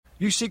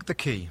You seek the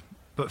key,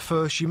 but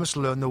first you must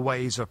learn the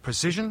ways of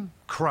precision,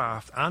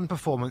 craft and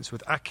performance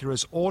with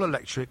Acura's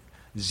all-electric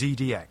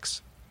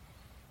ZDX.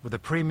 With a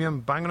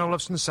premium Bang &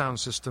 Olufsen sound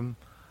system,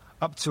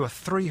 up to a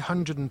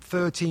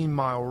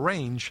 313-mile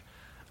range,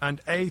 and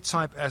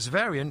A-Type S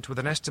variant with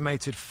an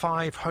estimated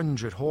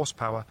 500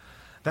 horsepower,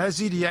 their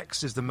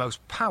ZDX is the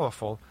most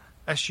powerful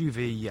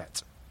SUV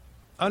yet.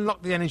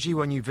 Unlock the energy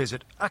when you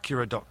visit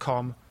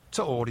Acura.com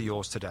to order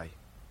yours today.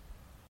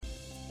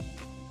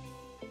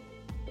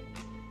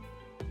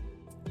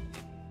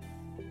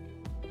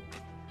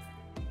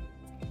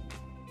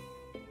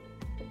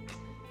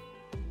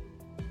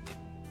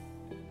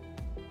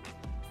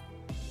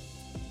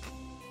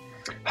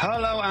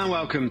 Hello and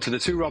welcome to the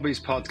Two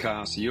Robbies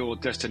podcast, your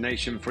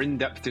destination for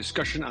in-depth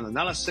discussion and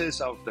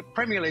analysis of the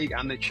Premier League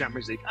and the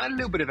Champions League, and a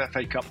little bit of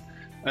FA Cup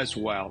as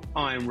well.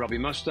 I'm Robbie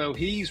Mustoe,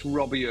 he's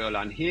Robbie Earle,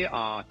 and here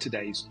are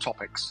today's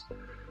topics.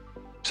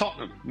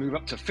 Tottenham move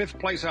up to 5th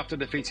place after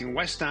defeating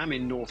West Ham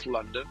in North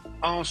London.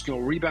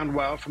 Arsenal rebound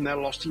well from their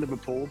loss to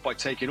Liverpool by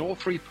taking all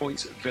 3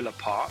 points at Villa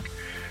Park.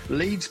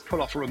 Leeds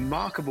pull off a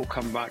remarkable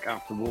comeback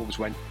after Wolves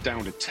went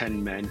down to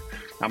 10 men.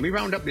 And we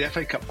round up the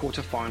FA Cup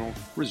quarter-final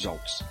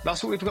results.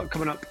 That's what we've got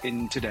coming up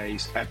in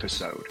today's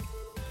episode.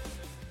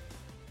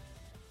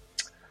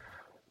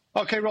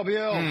 OK, Robbie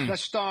Earle,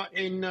 let's start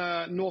in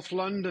North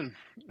London.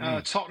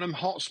 Tottenham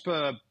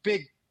Hotspur,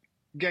 big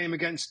game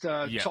against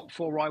top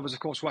 4 rivals, of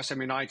course, West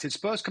Ham United.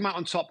 Spurs come out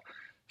on top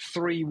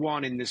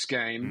 3-1 in this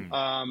game.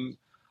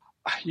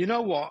 You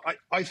know what?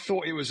 I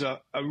thought it was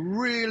a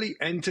really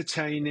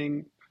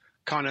entertaining,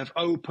 kind of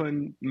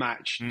open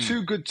match.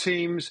 Two good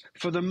teams,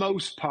 for the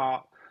most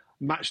part,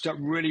 matched up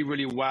really,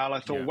 really well.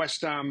 I thought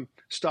West Ham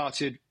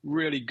started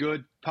really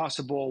good, passed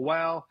the ball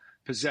well,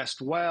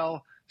 possessed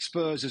well.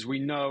 Spurs, as we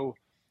know,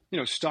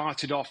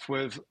 started off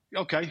with,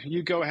 OK,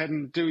 you go ahead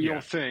and do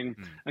your thing.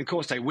 And, of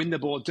course, they win the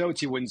ball.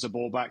 Doty wins the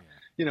ball back.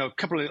 A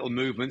couple of little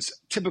movements,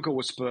 typical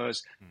with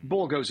Spurs.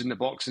 Ball goes in the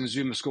box and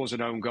Zuma scores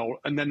an own goal.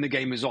 And then the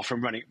game is off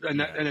and running. And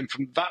then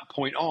from that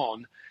point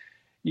on,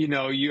 I just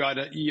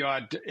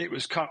thought it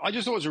was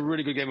a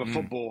really good game of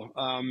football.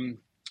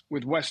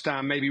 With West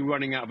Ham maybe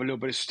running out of a little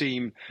bit of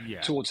steam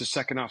towards the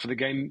second half of the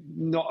game.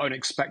 Not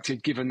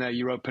unexpected given their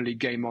Europa League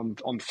game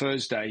on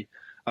Thursday.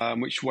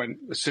 The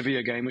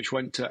Sevilla game, which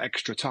went to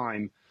extra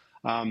time.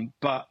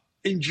 But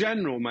in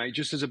general, mate,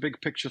 just as a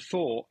big picture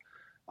thought,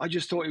 I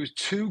just thought it was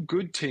two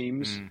good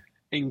teams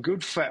in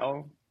good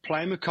fettle,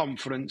 playing with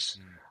confidence.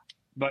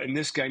 But in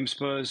this game,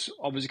 Spurs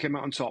obviously came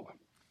out on top.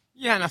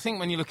 Yeah, and I think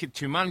when you look at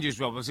two managers,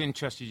 Rob, I was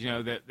interested,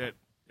 that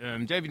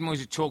David Moyes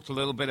had talked a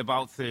little bit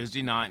about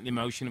Thursday night, the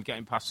emotion of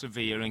getting past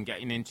Sevilla and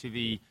getting into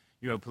the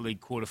Europa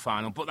League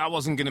quarter-final. But that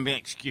wasn't going to be an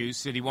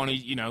excuse that he wanted,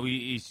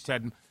 he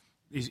said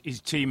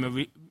his team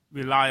are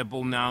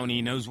reliable now and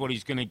he knows what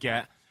he's going to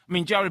get. I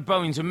mean, Jared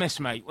Bowen's a miss,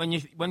 mate. When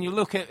you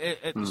look at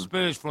the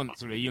Spurs front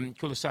three, and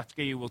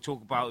Kulusevski, we'll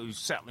talk about, who's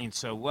settling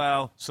so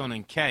well, Son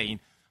and Kane,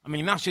 I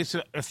mean, that's just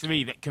a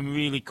three that can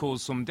really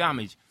cause some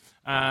damage.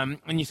 And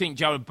you think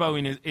Jared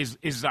Bowen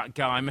is that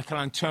guy. Mikel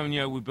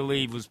Antonio, we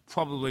believe, was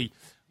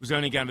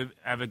only going to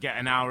ever get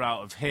an hour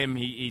out of him.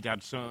 He'd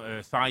had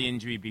a thigh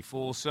injury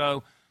before.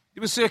 So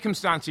there were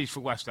circumstances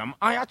for West Ham.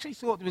 I actually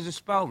thought there was a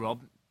spell,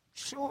 Rob,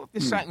 sort of the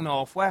second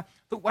half, where I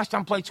thought West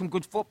Ham played some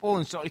good football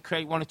and started to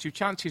create one or two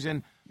chances.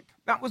 And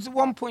that was the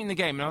one point in the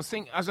game. And I was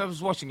thinking, as I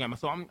was watching them, I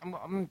thought, I'm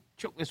going to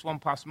chuck this one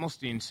past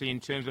Mustoe and see in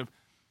terms of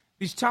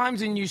these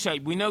times in you say,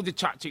 we know the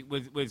tactic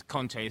with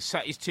Conte is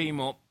set his team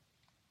up,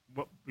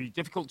 but be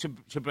difficult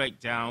to break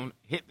down,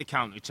 hit the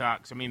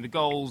counter-attacks. I mean,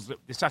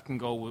 the second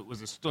goal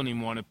was a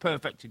stunning one, a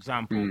perfect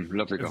example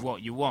of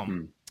what you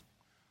want.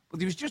 But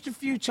there was just a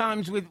few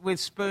times with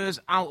Spurs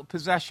out of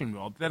possession,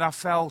 Rob, that I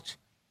felt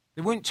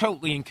they weren't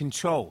totally in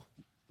control.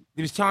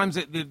 There was times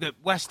that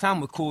West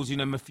Ham were causing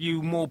them a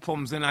few more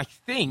problems than I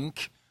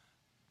think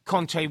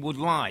Conte would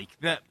like.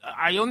 That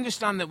I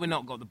understand that we've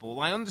not got the ball.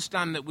 I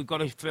understand that we've got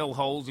to fill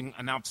holes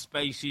and have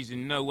spaces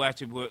and know where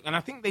to work. And I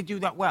think they do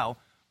that well.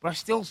 But I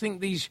still think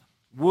there's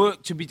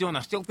work to be done.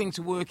 I still think it's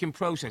a work in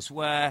process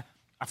where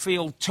I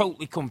feel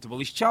totally comfortable.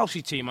 This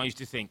Chelsea team, I used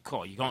to think,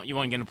 you ain't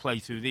going to play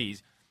through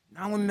these.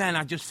 Now and then,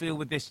 I just feel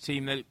with this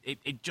team that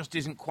it just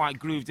isn't quite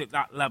grooved at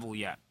that level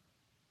yet.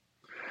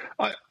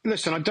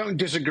 Listen, I don't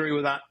disagree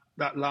with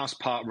that last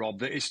part, Rob.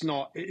 That it's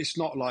not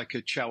like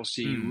a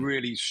Chelsea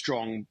really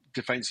strong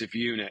defensive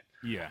unit.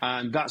 Yeah,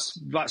 and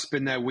that's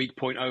been their weak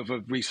point over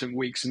recent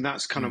weeks, and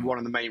that's kind of one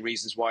of the main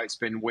reasons why it's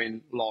been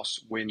win, loss,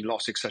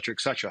 etc.,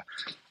 etc.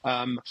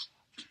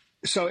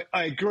 So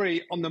I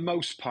agree on the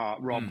most part,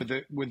 Rob,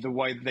 with the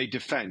way they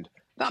defend.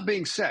 That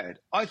being said,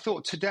 I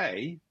thought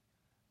today,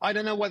 I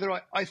don't know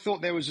whether I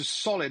thought they was as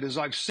solid as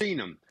I've seen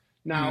them.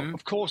 Now,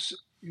 of course,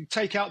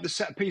 take out the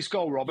set-piece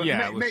goal, Robert.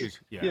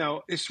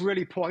 It's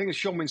really poor. I think it's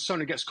Sean Son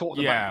who gets caught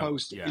at the back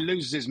post. Yeah. He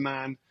loses his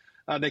man.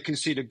 They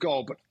concede a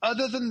goal. But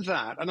other than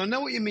that, and I know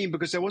what you mean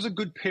because there was a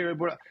good period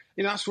where,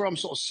 that's where I'm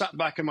sort of sat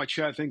back in my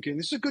chair thinking,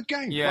 this is a good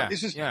game. Yeah.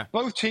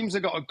 Both teams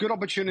have got a good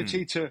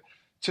opportunity to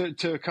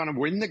kind of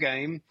win the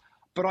game.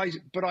 But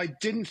I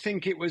didn't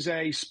think it was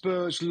a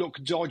Spurs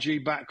look dodgy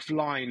back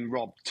line,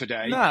 Rob,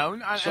 today. No,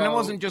 and I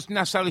wasn't just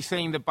necessarily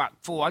saying the back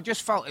four. I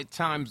just felt at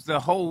times the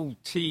whole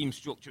team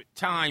structure, at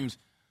times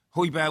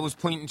Højbjerg was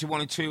pointing to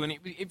 1 or 2, and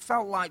it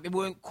felt like they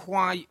weren't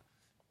quite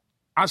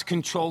as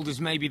controlled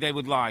as maybe they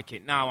would like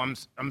it. Now,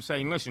 I'm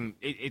saying, listen,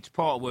 it's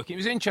part of work. It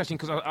was interesting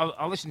because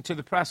I listened to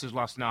the pressers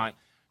last night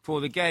for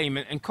the game,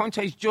 and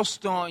Conte's just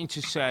starting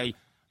to say,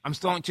 I'm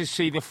starting to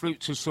see the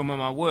fruits of some of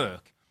my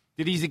work.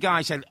 That he's the guy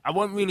who said, I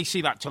won't really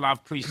see that till I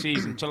have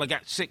pre-season, till I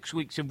get 6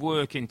 weeks of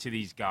work into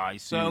these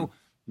guys. So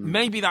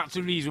maybe that's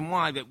the reason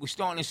why that we're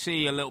starting to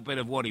see a little bit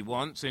of what he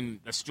wants and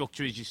the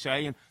structure, as you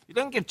say. And you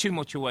don't give too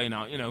much away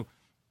now. You know,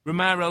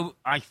 Romero,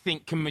 I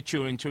think, can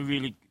mature into a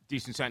really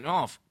decent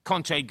centre-half.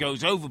 Conte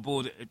goes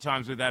overboard at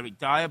times with Eric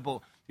Dyer,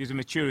 but there's a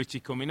maturity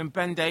coming. And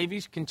Ben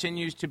Davies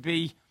continues to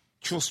be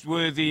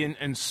trustworthy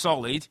and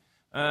solid.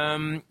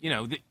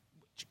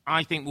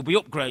 I think will be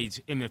upgrades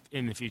in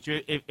the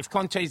future. If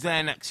Conte's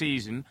there next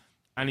season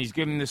and he's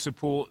given the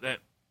support that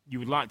you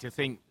would like to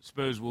think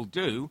Spurs will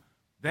do,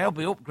 there'll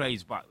be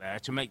upgrades back there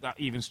to make that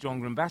even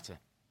stronger and better.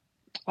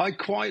 I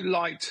quite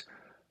liked...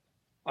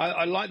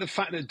 I like the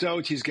fact that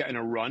Doherty's getting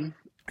a run.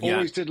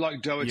 Always did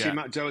like Doherty,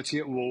 Matt Doherty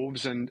at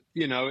Wolves, and,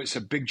 you know, it's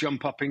a big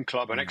jump up in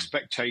club and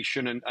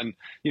expectation, and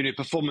you know,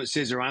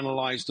 performances are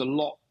analysed a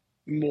lot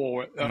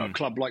more at a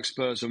club like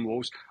Spurs and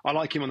Wolves. I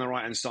like him on the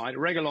right-hand side.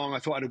 Reguilón, I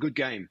thought, had a good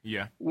game.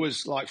 Yeah.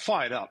 Was, like,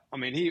 fired up. I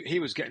mean, he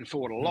was getting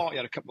forward a lot. He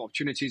had a couple of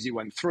opportunities. He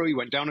went through. He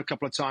went down a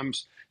couple of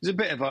times. There's a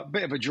bit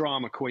of a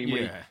drama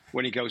queen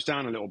when he goes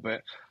down a little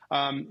bit.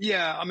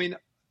 I mean,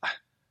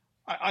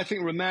 I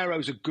think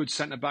Romero's a good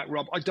centre-back,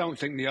 Rob. I don't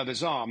think the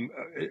others are.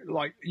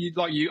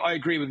 I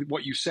agree with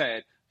what you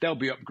said. There'll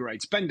be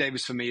upgrades. Ben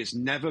Davies, for me, has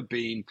never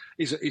been...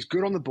 He's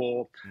good on the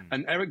ball,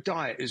 and Eric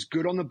Dyer is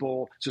good on the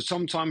ball. So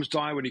sometimes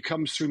Dyer, when he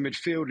comes through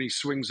midfield and he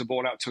swings the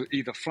ball out to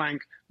either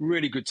flank,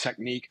 really good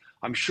technique.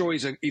 I'm sure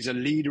he's a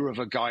leader of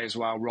a guy as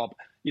well, Rob.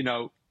 You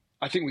know,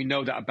 I think we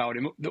know that about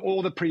him.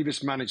 All the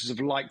previous managers have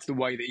liked the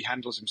way that he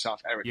handles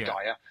himself, Eric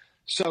Dyer.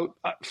 So,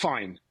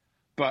 fine.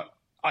 But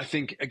I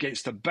think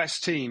against the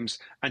best teams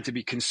and to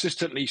be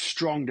consistently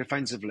strong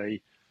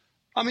defensively...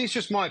 I mean, it's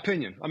just my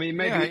opinion. I mean,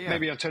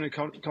 maybe Antonio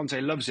Conte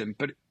loves him,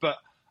 but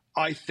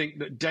I think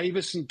that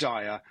Davis and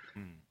Dyer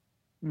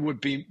would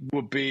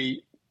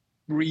be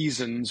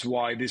reasons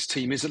why this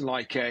team isn't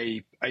like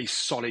a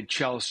solid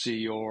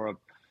Chelsea or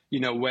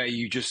where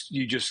you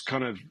just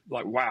kind of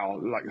like,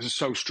 wow, like this is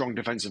so strong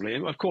defensively.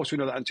 And of course, we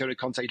know that Antonio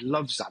Conte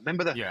loves that.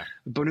 Remember that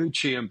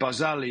Bonucci and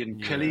Barzagli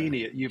and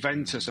Chiellini at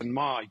Juventus, and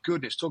my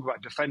goodness, talk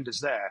about defenders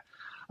there.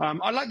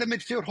 I like the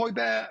midfield.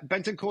 Højbjerg,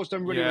 Bentancur's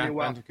done really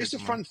well. It's the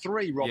front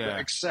three, Rob, that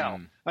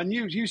excel. And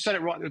you said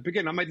it right at the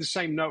beginning. I made the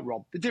same note,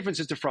 Rob. The difference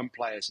is the front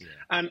players.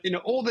 And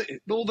all that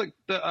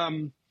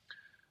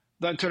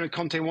Antonio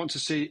Conte wants to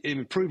see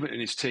improvement in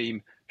his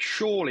team.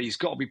 Surely he's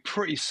got to be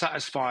pretty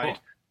satisfied,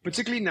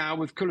 particularly now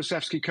with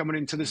Kulusevski coming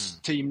into this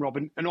team,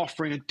 Robin, and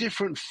offering a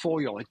different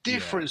foil, a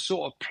different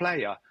sort of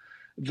player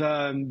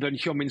than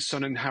Heung-min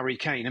Son and Harry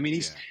Kane. I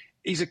mean,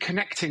 he's a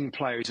connecting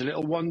player. He's a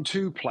little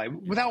 1-2 player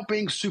without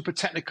being super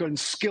technical and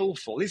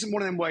skillful. He isn't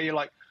one of them where you're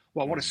like,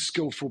 well, what a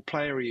skillful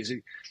player he is.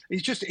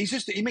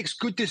 He makes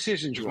good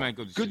decisions.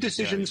 Good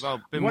decisions. Yeah.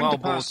 When to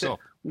pass it,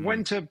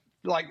 when to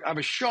have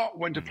a shot,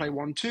 when to play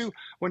 1-2,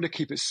 when to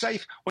keep it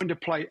safe, when to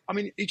play. I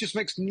mean, he just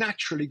makes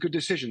naturally good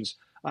decisions.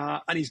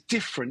 And he's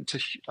different to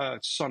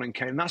Son and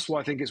Kane. That's why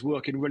I think it's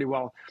working really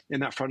well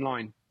in that front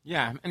line.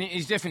 Yeah, and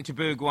he's different to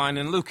Bergwijn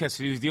and Lucas,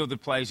 who's the other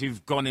players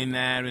who've gone in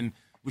there, and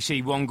we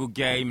see one good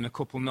game and a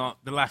couple not.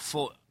 The left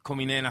foot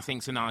coming in, I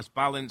think, is a nice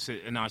balance,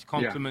 a nice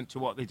complement to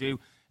what they do.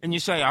 And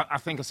you say, I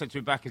think I said to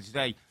Rebecca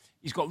today,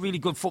 he's got really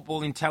good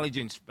football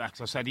intelligence,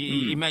 Bex. I said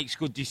he makes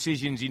good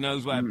decisions. He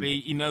knows where to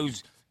be. He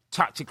knows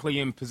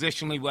tactically and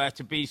positionally where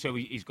to be. So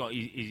he's got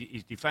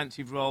his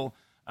defensive role.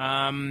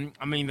 I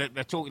mean,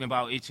 they're talking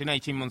about it's an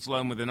 18-month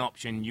loan with an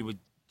option. You would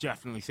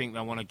definitely think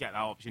they'll want to get that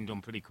option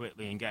done pretty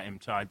quickly and get him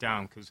tied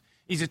down because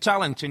he's a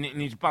talent and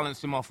he's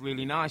balanced him off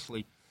really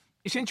nicely.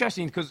 It's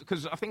interesting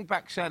because I think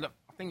Beck said,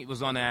 I think it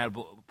was on air,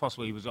 but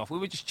possibly he was off. We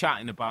were just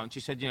chatting about it, and she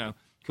said,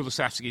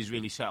 Kulusevski is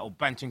really settled.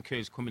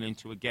 Bentancur's coming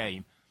into a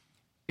game.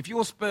 If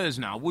you're Spurs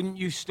now, wouldn't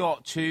you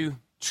start to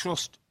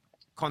trust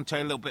Conte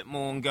a little bit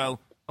more and go,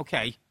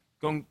 okay,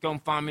 go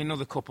and find me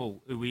another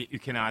couple who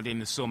can add in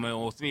the summer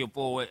or 3 or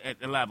 4 at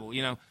the level?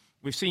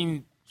 We've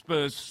seen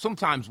Spurs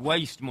sometimes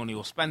waste money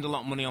or spend a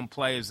lot of money on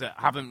players that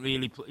haven't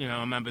really, I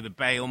remember the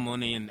Bale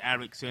money and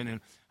Eriksen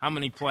and how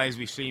many players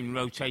we've seen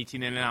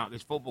rotating in and out of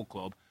this football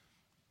club.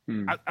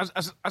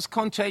 As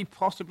Conte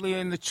possibly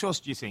earned the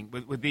trust, do you think,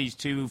 with these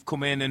two who've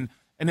come in and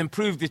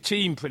improved the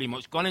team pretty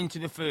much, gone into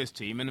the first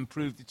team and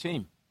improved the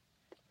team?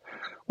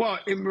 Well,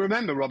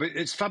 remember, Rob,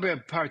 it's Fabio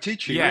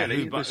Paratici,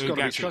 really, that's got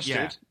to be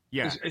trusted.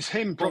 Yeah. It's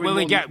him. But will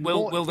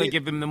they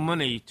give them the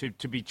money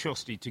to be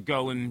trusted, to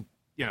go and,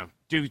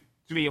 do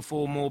 3 or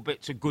 4 more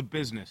bits of good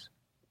business?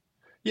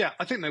 Yeah,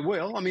 I think they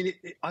will. I mean,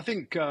 I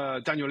think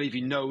Daniel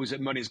Levy knows that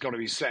money's got to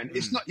be sent.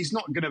 He's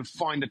not going to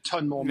find a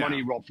ton more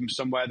money, Rob, from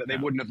somewhere that they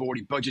wouldn't have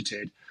already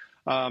budgeted.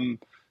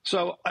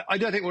 So I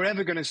don't think we're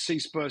ever going to see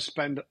Spurs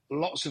spend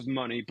lots of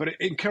money, but it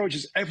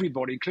encourages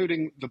everybody,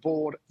 including the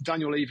board,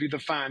 Daniel Levy, the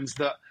fans,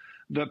 that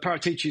the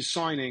Paratici's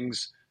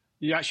signings,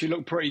 you actually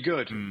look pretty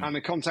good. And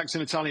the contacts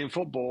in Italian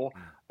football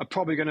are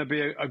probably going to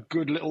be a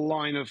good little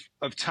line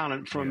of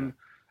talent from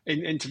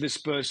into this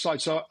Spurs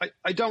side. So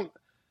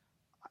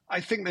I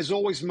think there's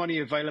always money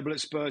available at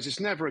Spurs. It's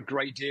never a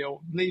great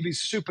deal.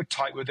 Levy's super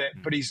tight with it,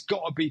 but he's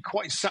got to be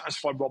quite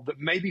satisfied, Rob, that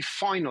maybe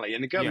finally,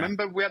 and again,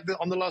 remember we had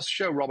on the last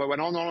show, Rob, I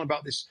went on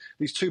about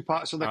these two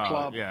parts of the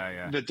club,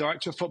 the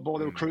director of football,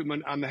 the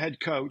recruitment, and the head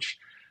coach.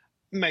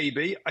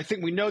 Maybe. I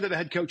think we know that the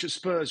head coach at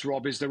Spurs,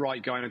 Rob, is the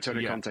right guy in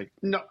Antonio Conte.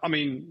 No, I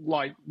mean,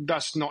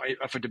 that's not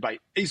up for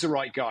debate. He's the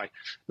right guy.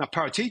 Now,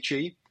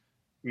 Paratici,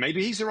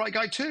 maybe he's the right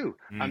guy too.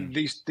 And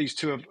these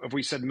two have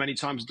we said many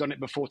times, done it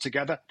before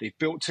together. They've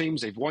built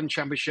teams. They've won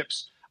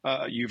championships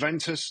at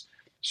Juventus.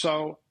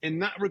 So in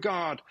that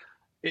regard,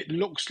 it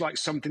looks like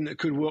something that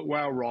could work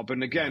well, Rob.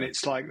 And again,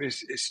 it's like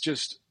this. It's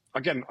just,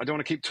 again, I don't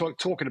want to keep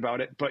talking about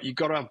it, but you've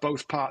got to have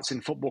both parts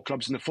in football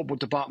clubs, in the football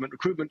department,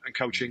 recruitment and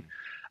coaching.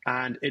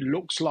 And it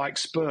looks like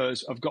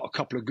Spurs have got a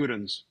couple of good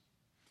ones.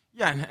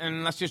 Yeah,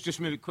 and let's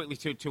just move it quickly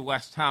to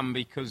West Ham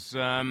because,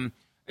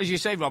 as you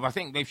say, Rob, I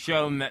think they've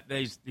shown that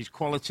there's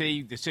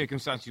quality, the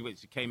circumstances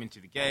which they came into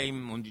the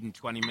game,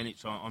 120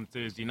 minutes on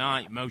Thursday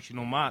night,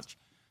 emotional match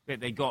that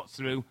they got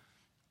through.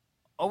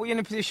 Are we in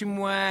a position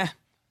where,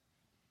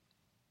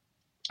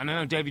 and I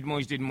know David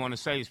Moyes didn't want to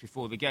say this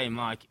before the game,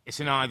 like it's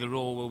an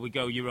either-or, will we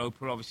go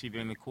Europa, obviously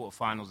they're in the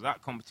quarterfinals of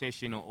that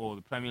competition, or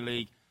the Premier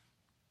League.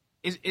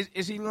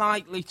 Is he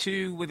likely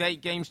to, with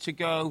 8 games to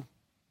go,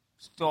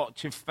 start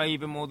to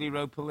favour more the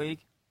Europa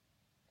League?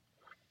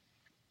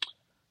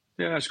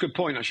 Yeah, that's a good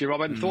point, actually,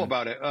 Rob. I hadn't thought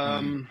about it.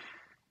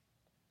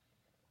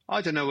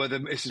 I don't know whether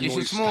this is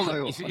Moyes'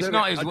 style. It's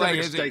not his way,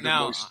 is it?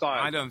 No,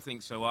 I don't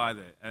think so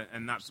either.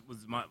 And that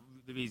was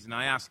the reason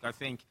I ask. I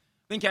think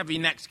every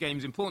next game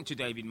is important to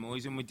David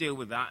Moyes, and we deal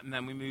with that, and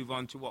then we move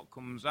on to what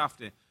comes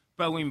after.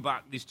 Bowen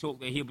back, there's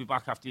talk that he'll be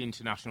back after the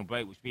international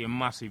break, which would be a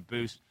massive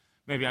boost.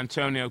 Maybe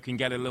Antonio can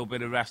get a little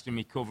bit of rest and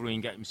recovery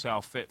and get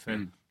himself fit for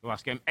the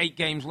last game. 8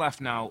 games left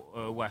now,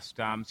 West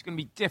Ham. It's going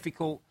to be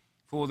difficult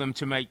for them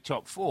to make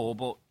top 4,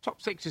 but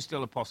top 6 is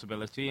still a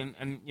possibility,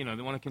 and you know,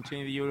 they want to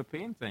continue the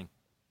European thing.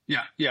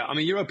 Yeah. I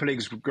mean, Europa League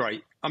is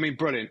great. I mean,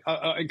 brilliant.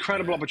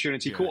 Incredible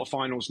opportunity.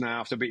 Quarterfinals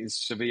now after beating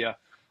Sevilla.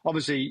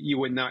 Obviously, you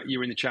win that,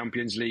 you're in the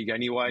Champions League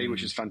anyway,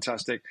 which is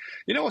fantastic.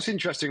 You know what's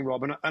interesting,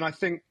 Rob, and I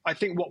think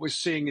what we're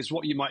seeing is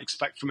what you might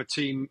expect from a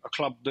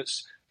club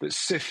that's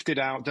sifted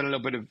out, done a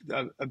little bit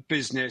of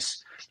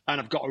business, and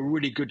have got a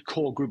really good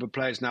core group of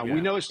players now.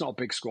 We know it's not a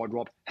big squad,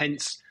 Rob.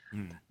 Hence,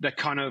 they're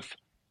kind of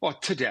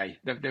today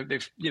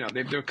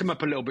they've come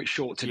up a little bit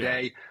short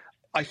today. Yeah.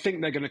 I think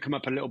they're going to come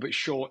up a little bit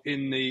short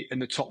in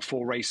the top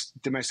 4 race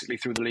domestically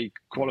through the league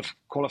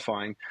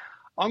qualifying.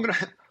 I'm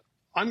gonna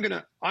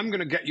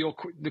get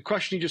the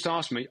question you just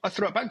asked me. I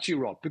throw it back to you,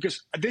 Rob,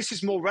 because this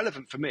is more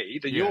relevant for me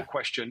than your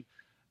question.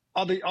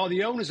 Are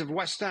the owners of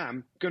West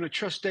Ham going to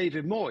trust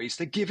David Moyes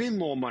to give him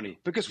more money?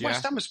 Because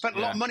West Ham has spent a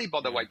lot of money,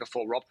 by the way,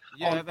 before, Rob.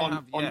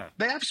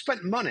 They have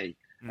spent money,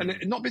 and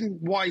it's not been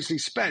wisely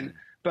spent.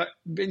 But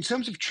in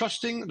terms of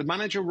trusting the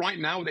manager right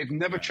now, they've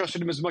never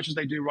trusted him as much as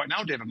they do right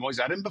now. David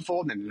Moyes had him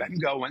before, and then let him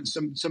go and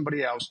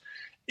somebody else.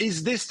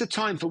 Is this the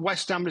time for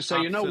West Ham to say,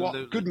 you know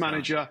what, good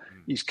manager,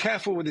 he's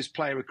careful with his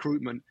player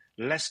recruitment,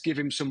 let's give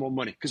him some more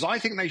money? Because I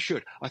think they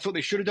should. I thought they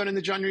should have done in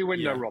the January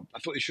window, Rob. I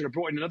thought they should have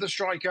brought in another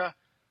striker,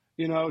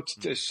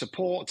 to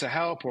support, to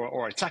help,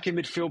 or attacking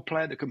midfield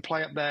player that can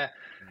play up there.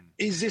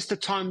 Is this the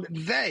time that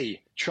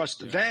they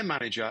trust their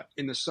manager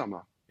in the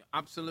summer?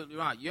 Absolutely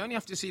right. You only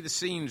have to see the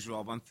scenes,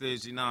 Rob, on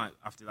Thursday night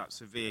after that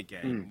Sevilla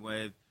game,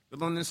 where the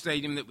London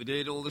Stadium that we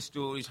did, all the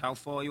stories, how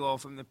far you are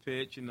from the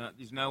pitch, and that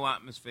there's no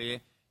atmosphere.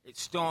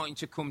 It's starting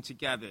to come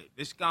together.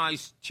 This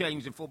guy's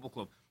changed the football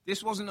club.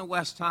 This wasn't a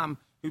West Ham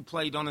who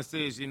played on a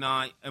Thursday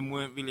night and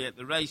weren't really at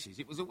the races.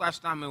 It was a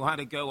West Ham who had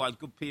a go, had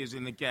good peers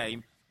in the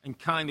game, and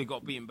kind of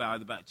got beaten by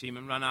the better team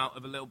and ran out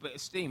of a little bit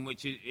of steam,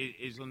 which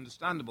is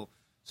understandable.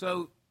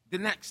 So the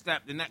next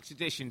step, the next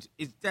additions,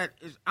 is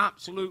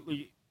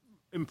absolutely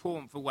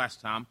important for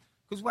West Ham,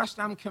 because West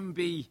Ham can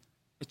be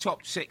a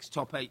top 6,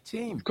 top 8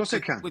 team. Of course they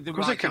can. With the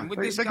right team.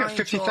 They got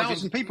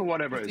 50,000 people,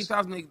 whatever it is.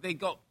 50,000. They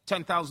got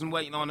 10,000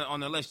 waiting on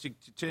a list to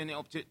turn it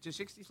up to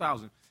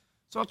 60,000.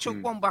 So I'll chuck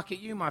one back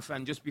at you, my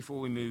friend, just before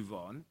we move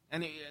on.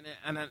 And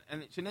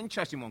it's an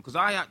interesting one, because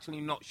I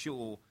actually not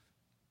sure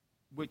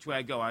which way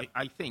I go.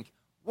 I think,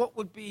 what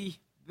would be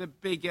the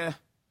bigger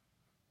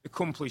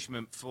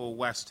accomplishment for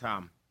West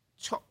Ham?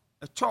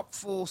 A top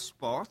 4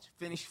 spot,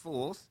 finish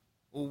 4th,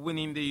 or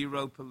winning the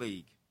Europa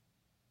League?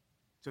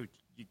 So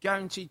you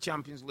guarantee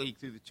Champions League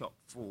through the top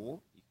 4,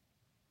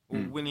 or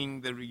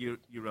winning the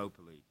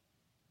Europa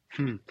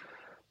League?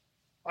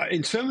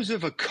 In terms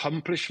of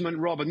accomplishment,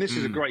 Rob, and this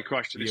is a great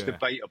question, it's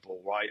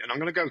debatable, right? And I'm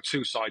going to go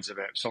 2 sides of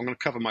it, so I'm going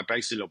to cover my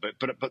base a little bit.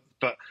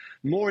 But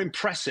more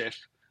impressive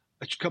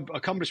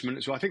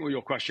accomplishment, so I think what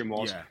your question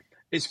was,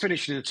 is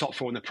finishing in the top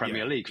 4 in the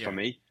Premier League for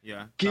me,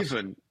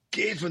 given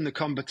given the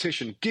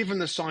competition, given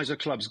the size of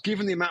clubs,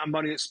 given the amount of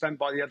money that's spent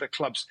by the other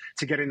clubs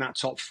to get in that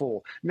top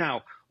four.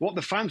 Now, what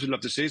the fans would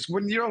love to see is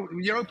win the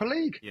Europa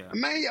League. Yeah. I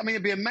mean,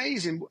 it'd be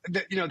amazing.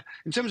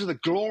 In terms of the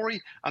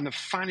glory and the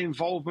fan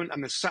involvement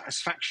and the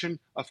satisfaction,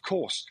 of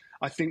course,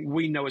 I think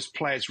we know as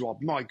players,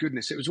 Rob, my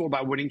goodness, it was all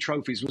about winning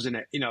trophies, wasn't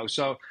it?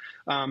 So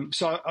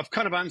I've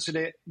kind of answered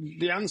it.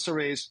 The answer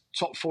is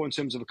top four in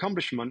terms of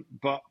accomplishment,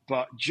 but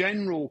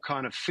general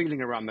kind of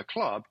feeling around the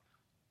club,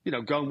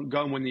 go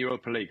and win the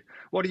Europa League.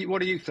 What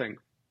do you think?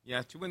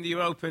 Yeah, to win the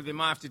Europa, they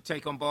might have to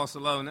take on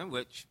Barcelona,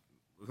 which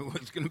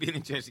is going to be an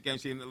interesting game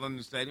seeing at the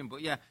London Stadium.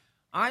 But yeah,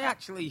 I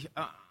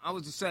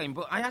was the same,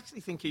 but I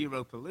actually think a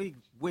Europa League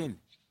win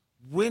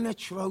a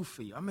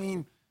trophy. I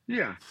mean,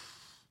 yeah.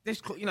 There's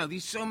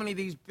so many of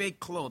these big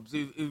clubs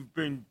who've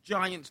been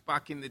giants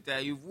back in the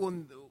day, who've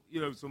won,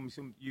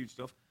 some huge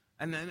stuff,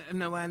 and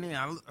nowhere near.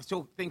 I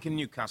still think of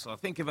Newcastle, I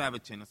think of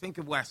Everton, I think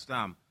of West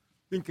Ham,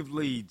 think of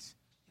Leeds.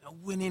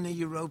 Winning a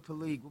Europa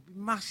League would be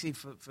massive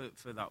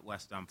for that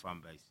West Ham fan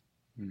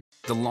base.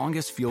 The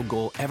longest field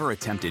goal ever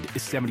attempted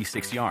is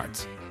 76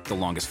 yards. The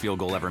longest field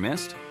goal ever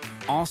missed?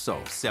 Also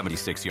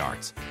 76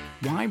 yards.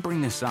 Why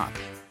bring this up?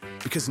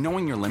 Because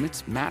knowing your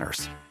limits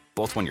matters,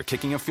 both when you're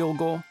kicking a field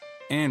goal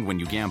and when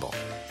you gamble.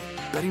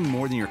 Betting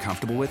more than you're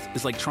comfortable with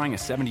is like trying a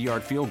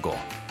 70-yard field goal.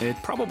 It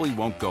probably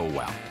won't go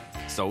well.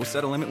 So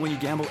set a limit when you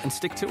gamble and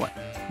stick to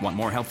it. Want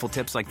more helpful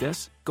tips like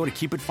this? Go to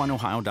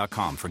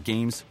keepitfunohio.com for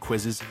games,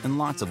 quizzes, and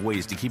lots of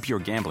ways to keep your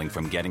gambling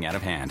from getting out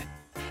of hand.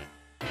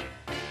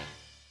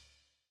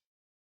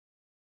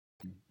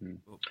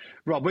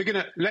 Rob, we're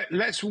gonna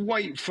let's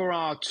wait for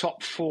our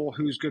top four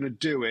who's going to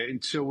do it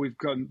until we've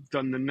done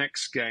the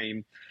next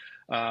game,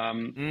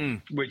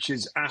 which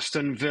is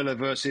Aston Villa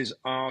versus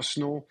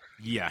Arsenal.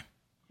 Yeah.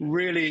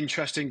 Really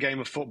interesting game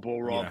of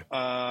football, Rob.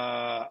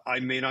 Yeah. I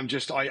mean,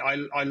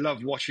 I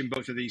love watching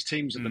both of these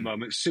teams at the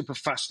moment. It's super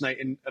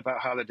fascinating about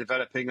how they're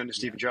developing under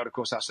Steven Gerrard, of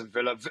course, Aston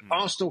Villa.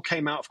 Arsenal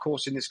came out, of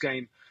course, in this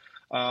game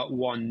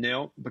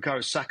 1-0.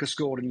 Bukayo Saka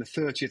scored in the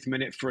 30th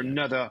minute for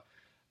another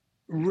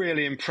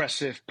really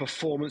impressive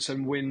performance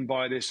and win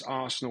by this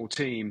Arsenal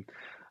team.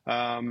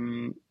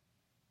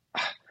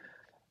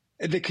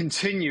 They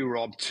continue,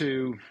 Rob,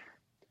 to...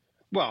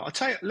 Well, I'll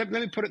tell you, let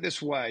me put it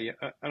this way,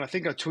 and I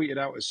think I tweeted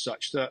out as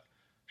such, that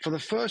for the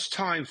first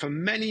time for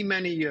many,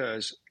 many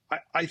years,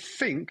 I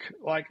think,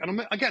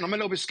 and I'm a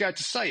little bit scared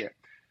to say it,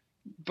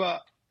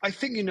 but I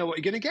think you know what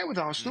you're going to get with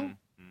Arsenal.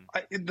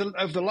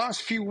 Over the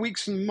last few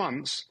weeks and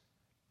months,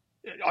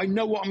 I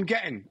know what I'm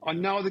getting. I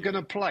know how they're going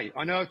to play.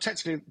 I know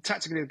tactically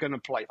they're going to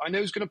play. I know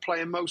who's going to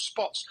play in most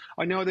spots.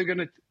 I know they're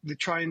going to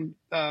try and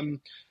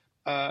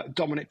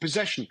dominate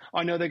possession.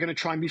 I know they're going to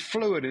try and be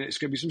fluid, and it's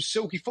going to be some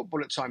silky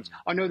football at times.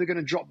 I know they're going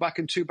to drop back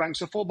in two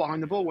banks of four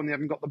behind the ball when they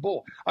haven't got the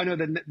ball. I know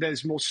that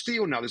there's more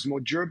steel now. There's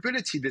more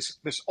durability.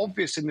 That's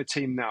obvious in the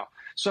team now.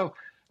 So,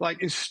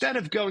 instead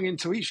of going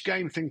into each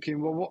game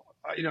thinking, well, what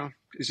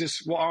is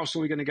this? What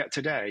Arsenal are we going to get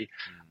today?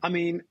 I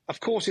mean,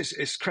 of course,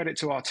 it's credit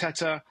to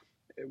Arteta.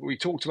 We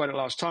talked about it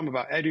last time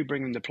about Edu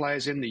bringing the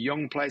players in, the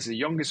young players, the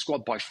youngest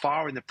squad by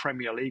far in the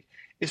Premier League.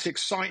 It's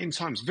exciting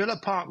times. Villa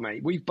Park,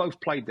 mate, we've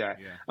both played there,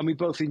 and we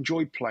both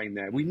enjoyed playing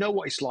there. We know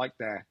what it's like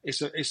there.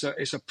 It's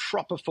a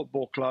proper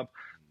football club,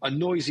 a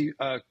noisy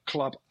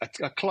club,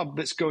 a club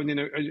that's going in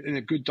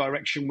a good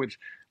direction with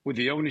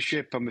the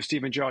ownership and with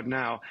Steven Gerrard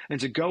now.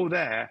 And to go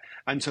there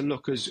and to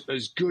look as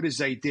good as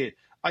they did,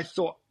 I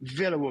thought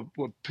Villa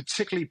were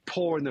particularly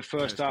poor in the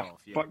first half,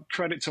 but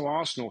credit to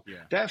Arsenal. Yeah.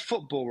 Their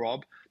football,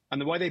 Rob,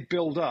 and the way they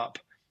build up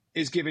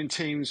is giving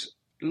teams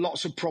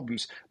lots of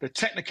problems. The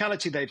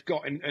technicality they've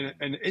got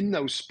in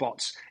those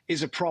spots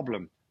is a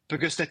problem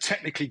because they're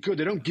technically good.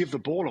 They don't give the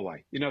ball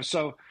away,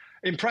 So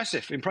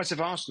impressive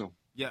Arsenal.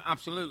 Yeah,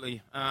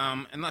 absolutely.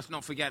 And let's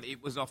not forget,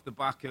 it was off the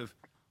back of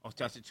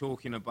Arteta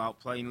talking about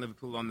playing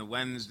Liverpool on the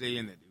Wednesday,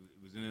 and it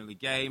was an early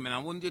game. And I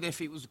wondered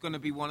if it was going to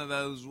be one of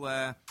those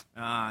where,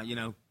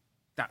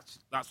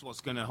 that's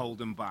what's going to hold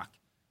them back.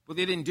 But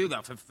they didn't do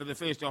that. For the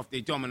first half,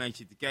 they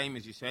dominated the game,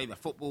 as you say. Their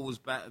football was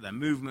better. Their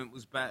movement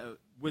was better.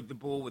 With the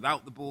ball,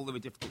 without the ball, they were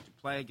difficult to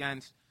play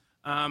against.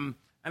 And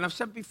I've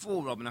said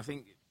before, Rob, and I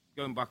think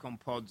going back on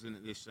pods and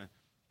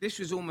this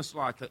was almost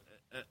like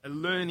a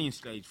learning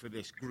stage for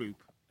this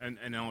group and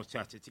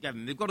Arteta together.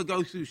 And they've got to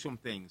go through some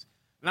things.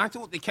 And I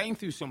thought they came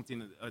through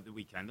something at the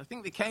weekend. I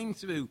think they came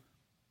through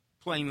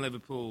playing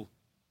Liverpool,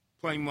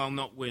 playing well,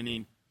 not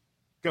winning,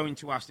 going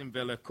to Aston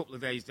Villa a couple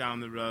of days down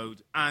the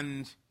road,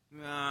 and...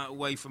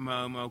 away from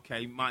home,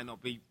 okay, might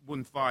not be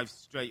 1-5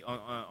 straight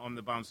on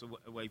the bounce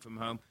away from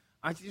home.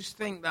 I just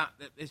think that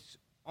this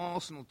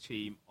Arsenal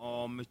team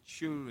are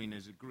maturing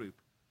as a group.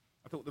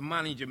 I thought the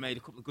manager made a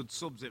couple of good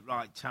subs at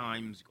right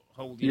times, got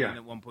holding in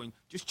at one point,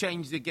 just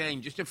changed the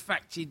game, just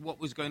affected what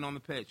was going on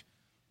the pitch.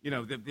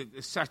 The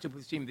setup of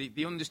the team,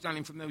 the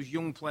understanding from those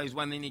young players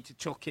when they need to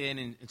tuck in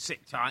and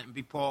sit tight and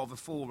be part of a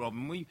full, Rob.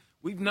 And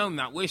we've known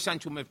that. We're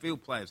central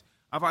midfield players.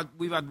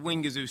 We've had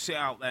wingers who sit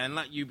out there and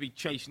let you be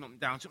chasing up and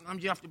down.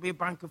 Sometimes you have to be a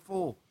bank of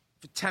four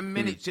for 10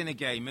 minutes in a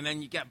game, and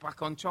then you get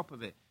back on top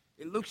of it.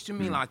 it looks to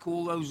me like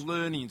all those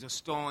learnings are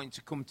starting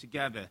to come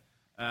together.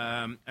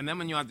 And then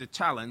when you add the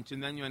talent,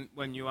 and then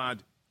when you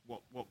add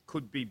what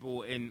could be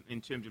brought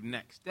in terms of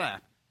next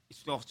step, it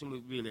starts to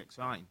look really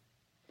exciting.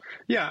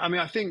 Yeah, I mean,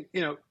 I think,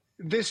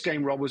 this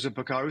game, Rob, was a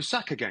Bukayo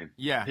Saka game.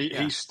 Yeah.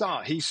 He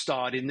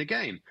starred in the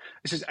game.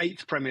 It's his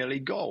 8th Premier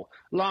League goal.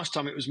 Last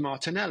time it was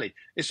Martinelli.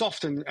 It's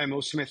often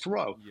Emile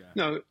Smith-Rowe.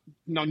 Yeah.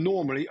 No,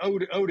 normally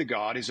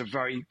Odegaard is a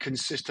very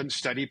consistent,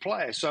 steady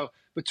player. So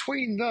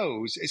between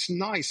those, it's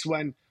nice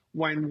when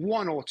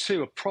one or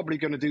two are probably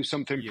going to do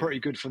something pretty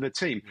good for the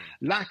team.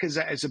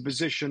 Lacazette is a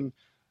position...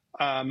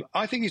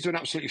 I think he's doing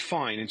absolutely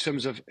fine in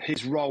terms of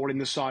his role in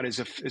the side as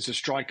a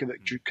striker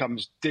that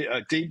comes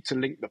deep to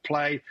link the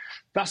play.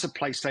 That's a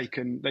place they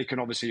can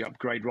obviously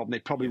upgrade, Rob. And they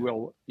probably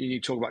will. You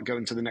talk about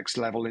going to the next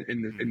level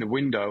in the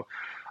window.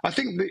 I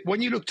think that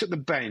when you looked at the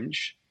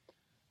bench,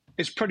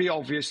 it's pretty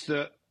obvious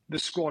that the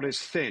squad is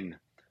thin,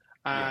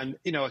 and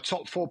a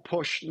top 4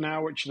 push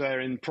now, which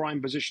they're in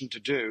prime position to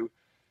do.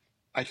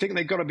 I think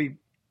they've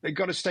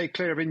got to stay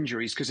clear of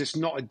injuries because it's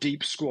not a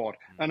deep squad.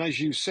 And as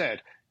you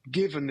said,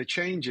 given the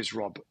changes,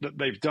 Rob, that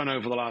they've done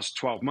over the last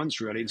 12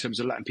 months, really, in terms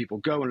of letting people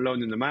go and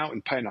loaning them out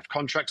and paying off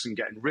contracts and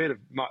getting rid of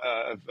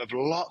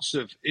lots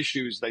of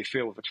issues they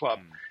feel with the club,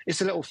 it's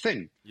a little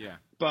thin. Yeah.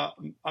 But,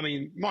 I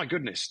mean, my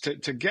goodness,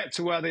 to get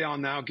to where they are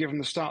now, given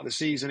the start of the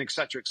season, et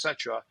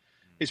cetera,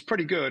 is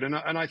pretty good. And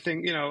I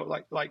think,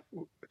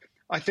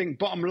 I think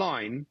bottom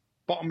line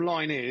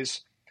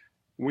is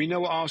we know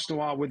what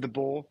Arsenal are with the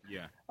ball.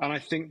 Yeah. And I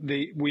think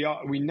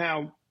we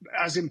now,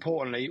 as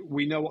importantly,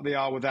 we know what they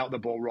are without the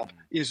ball, Rob.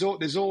 It's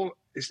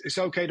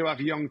okay to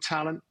have young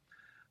talent.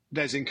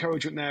 There's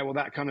encouragement there with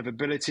that kind of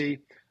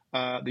ability,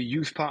 the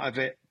youth part of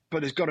it,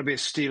 but there's got to be a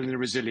steel and a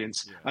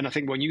resilience. Yeah. And I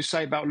think when you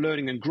say about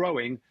learning and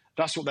growing,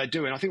 that's what they're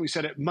doing. I think we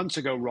said it months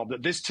ago, Rob,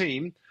 that this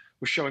team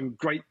was showing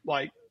great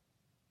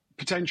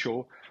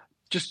potential.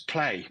 Just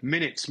play,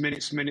 minutes,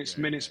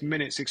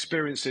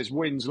 experiences,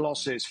 wins,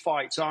 losses,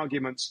 fights,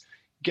 arguments.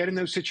 Get in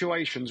those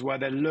situations where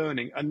they're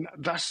learning, and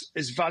that's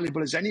as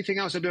valuable as anything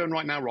else they're doing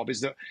right now, Rob,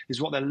 is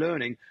what they're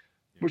learning,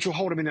 which will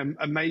hold them in an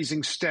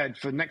amazing stead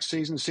for next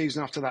season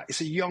after that.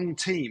 It's a young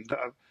team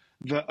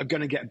that are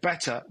going to get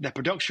better. Their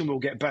production will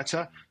get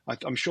better.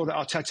 I'm sure that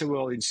Arteta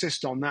will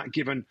insist on that,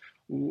 given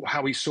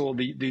how he saw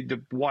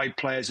the wide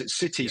players at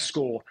City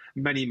score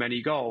many,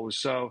 many goals.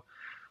 So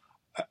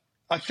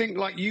I think,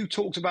 like you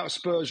talked about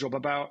Spurs, Rob,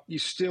 about you're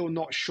still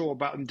not sure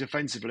about them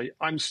defensively.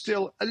 I'm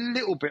still a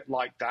little bit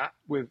like that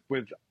with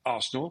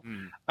Arsenal.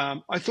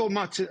 I thought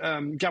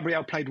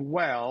Gabriel played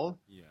well.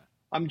 Yeah.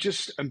 I'm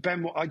still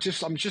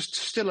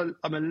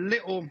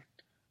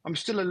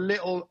a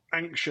little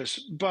anxious,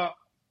 but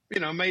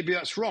maybe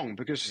that's wrong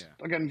because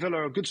again, Villa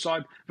are a good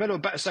side. Villa a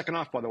better second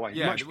half, by the way.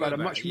 Much better,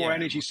 much more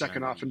energy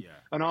second half, and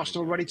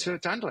Arsenal ready to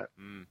handle it.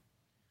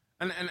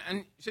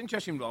 And it's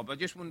interesting, Rob. I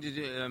just wanted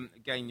to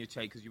gain your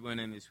take because you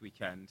weren't in this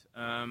weekend.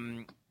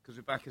 Because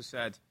Rebecca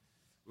said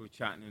we were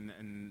chatting,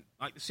 and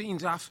like the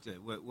scenes after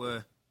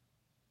were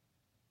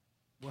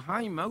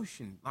high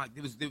emotion. Like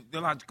there was the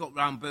lads got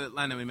round Bert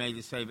Lennon, who made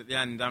the save at the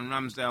end, and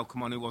Ramsdale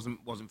come on, who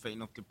wasn't fit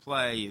enough to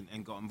play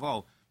and got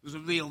involved. It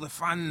was the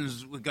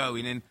fans were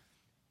going, and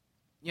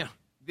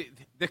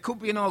there could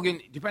be an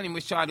argument depending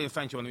which side of the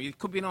fence you're on. There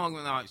could be an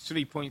argument like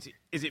 3 points.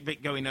 Is it a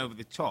bit going over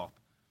the top?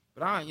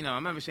 But I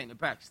remember saying to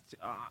Bex,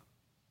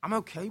 I'm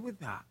okay with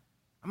that.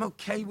 I'm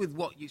okay with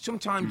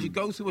sometimes you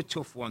go through a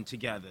tough one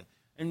together,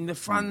 and the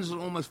fans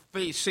will almost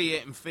see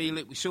it and feel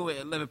it. We saw it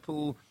at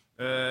Liverpool,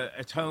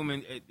 at home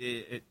at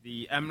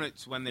the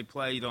Emirates when they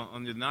played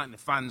on the night, and the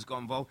fans got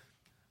involved.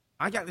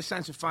 I get the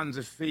sense of fans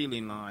are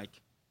feeling like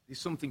there's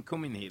something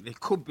coming here. There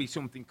could be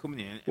something coming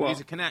here. And there's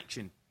a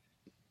connection.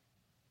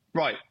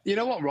 Right. You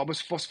know what, Rob?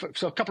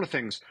 So a couple of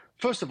things.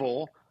 First of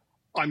all,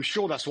 I'm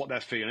sure that's what they're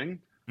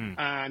feeling,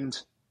 and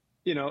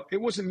it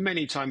wasn't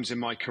many times in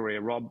my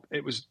career, Rob.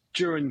 It was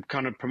during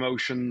kind of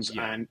promotions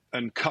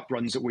and cup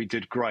runs that we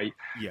did great.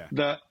 Yeah.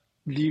 That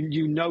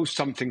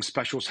something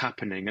special's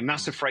happening. And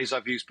that's a phrase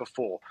I've used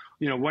before.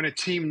 When a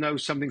team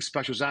knows something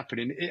special's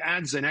happening, it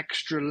adds an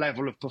extra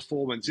level of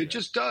performance. It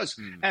just does.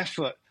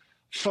 Effort,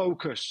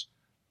 focus,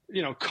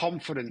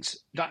 confidence.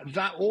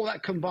 That all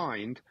that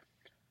combined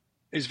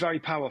is very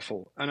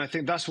powerful. And I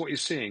think that's what you're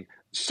seeing.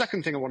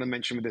 Second thing I want to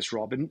mention with this,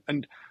 Rob,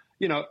 and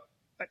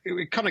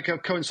it kind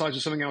of coincides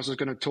with something else I was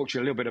going to talk to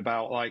you a little bit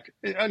about, like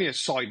only a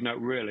side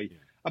note really,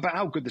 about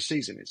how good the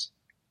season is.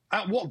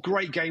 What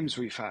great games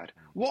we've had.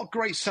 What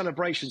great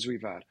celebrations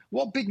we've had.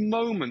 What big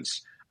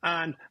moments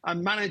and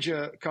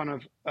manager kind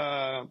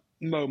of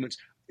moments.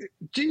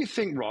 Do you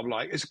think, Rob,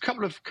 it's a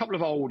couple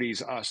of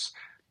oldies, us,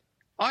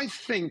 I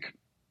think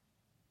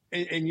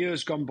in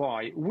years gone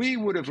by, we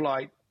would have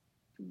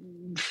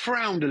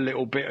frowned a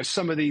little bit at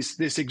some of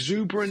this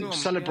exuberant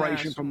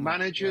celebration from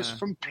managers,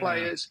 from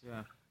players.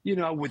 Yeah.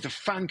 With the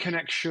fan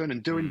connection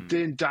and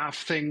doing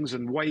daft things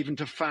and waving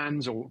to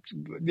fans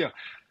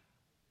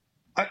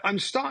I'm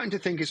starting to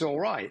think it's all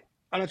right.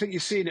 And I think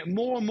you're seeing it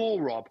more and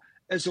more, Rob,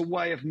 as a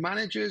way of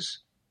managers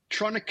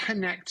trying to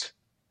connect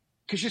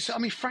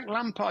because Frank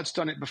Lampard's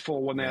done it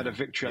before when they had a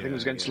victory. I think it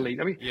was against Leeds.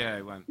 I mean,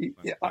 it went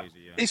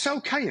crazy. It's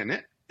okay, isn't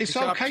it? It's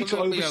okay to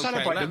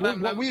over-celebrate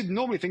them. What we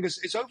normally think is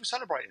it's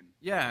over-celebrating.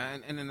 Yeah,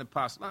 and in the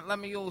past, let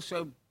me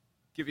also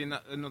give you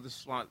another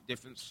slight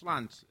different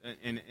slant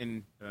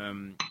in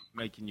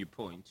making your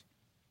point.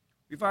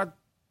 We've had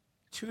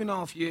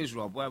 2.5 years,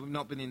 Rob, where we've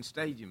not been in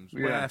stadiums,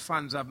 where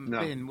fans haven't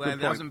been, where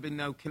there hasn't been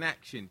no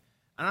connection.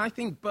 And I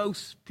think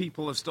both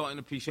people are starting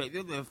to appreciate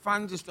it. The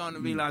fans are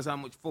starting to realise how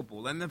much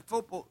football, and the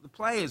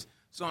players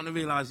starting to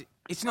realise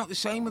it's not the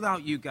same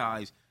without you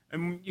guys.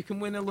 And you can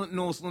win a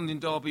North London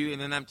derby in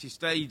an empty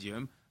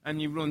stadium,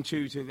 and you run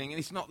 2-2 thing, and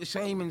it's not the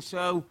same. And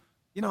so,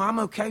 I'm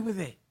okay with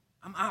it.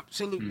 I'm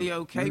absolutely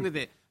okay with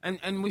it.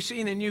 And we're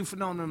seeing a new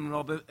phenomenon,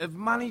 Rob, of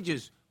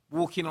managers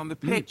walking on the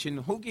pitch and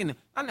hugging.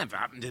 That never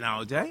happened in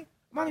our day.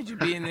 Manager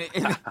be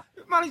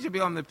manager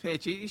be on the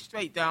pitch. He's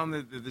straight down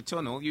the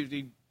tunnel.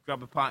 Usually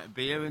grab a pint of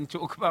beer and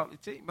talk about the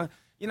team. But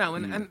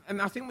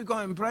and I think we've got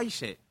to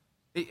embrace it.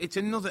 It's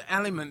another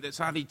element that's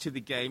added to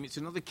the game. It's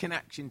another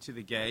connection to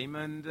the game.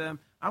 And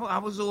I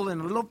was all in.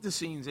 I loved the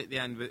scenes at the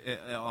end at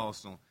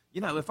Arsenal.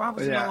 If I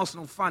was an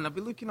Arsenal fan, I'd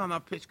be looking on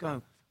that pitch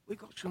going, we've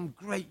got some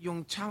great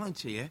young talent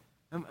here,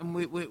 and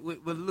we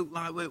look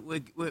like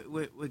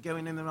we're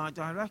going in the right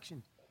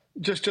direction.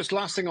 Just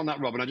last thing on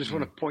that, Robin. I just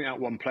want to point out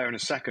one player in a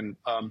second.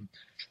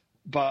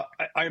 But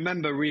I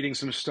remember reading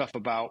some stuff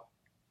about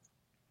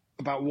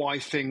why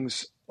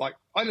things like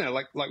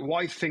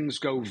why things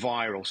go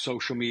viral,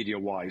 social media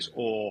wise,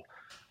 or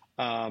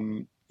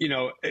in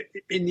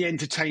the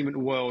entertainment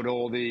world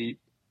or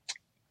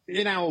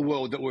in our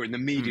world that we're in, the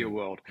media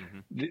world.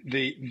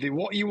 The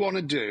what you want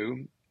to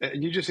do,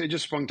 and it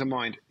just sprung to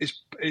mind,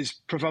 is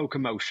provoke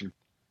emotion.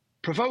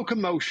 Provoke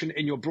emotion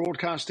in your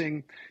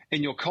broadcasting,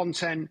 in your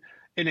content,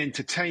 in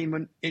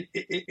entertainment.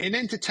 In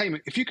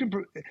entertainment, if you can,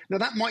 now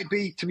that might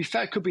be, to be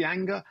fair, it could be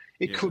anger,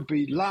 it could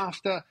be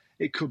laughter,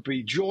 it could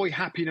be joy,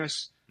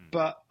 happiness,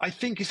 but I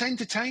think it's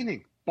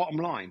entertaining. Bottom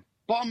line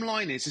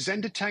is it's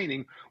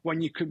entertaining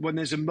when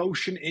there's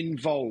emotion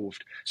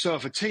involved. So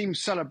if a team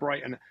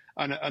celebrate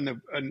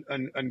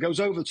and goes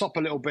over the top a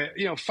little bit,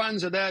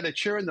 fans are there, they're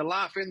cheering, they're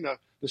laughing, they're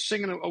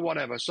singing or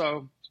whatever.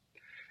 So,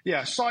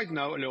 yeah. Side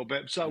note a little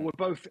bit. So we're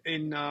both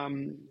in,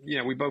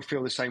 we both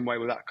feel the same way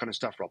with that kind of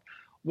stuff, Rob.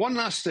 One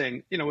last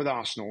thing, with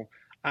Arsenal,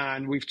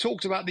 and we've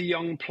talked about the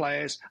young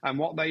players and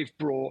what they've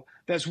brought.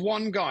 There's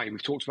one guy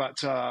we've talked about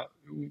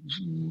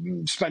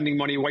spending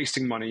money,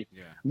 wasting money.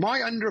 Yeah.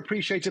 My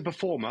underappreciated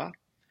performer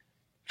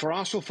for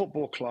Arsenal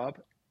Football Club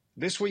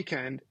this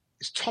weekend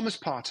is Thomas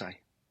Partey.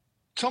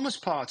 Thomas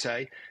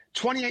Partey,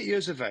 28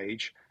 years of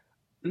age,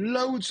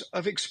 loads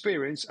of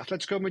experience,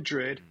 Atletico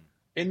Madrid,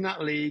 in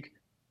that league,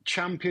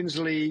 Champions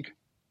League,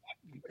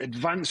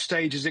 advanced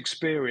stages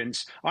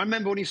experience. I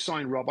remember when he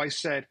signed, Rob, I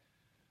said,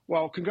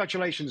 well,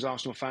 congratulations,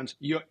 Arsenal fans.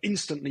 You're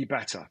instantly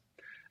better.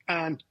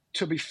 And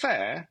to be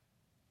fair,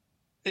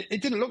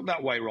 it didn't look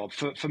that way, Rob.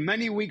 For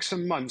many weeks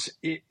and months,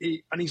 and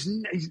he's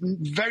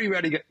very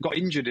rarely got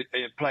injured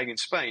playing in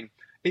Spain.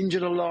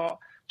 Injured a lot,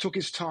 took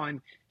his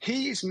time.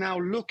 He is now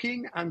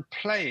looking and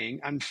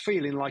playing and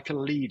feeling like a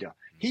leader.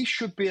 He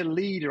should be a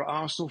leader at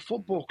Arsenal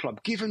Football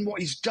Club, given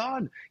what he's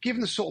done,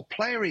 given the sort of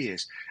player he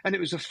is. And it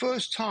was the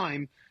first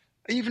time,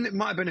 even it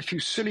might have been a few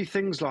silly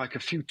things like a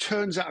few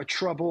turns out of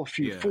trouble, a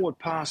few forward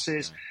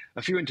passes,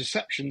 a few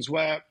interceptions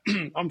where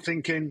I'm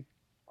thinking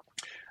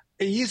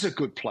he is a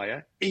good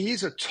player. He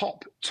is a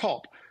top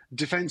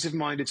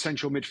defensive-minded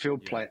central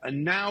midfield player.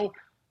 And now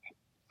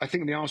I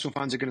think the Arsenal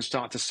fans are going to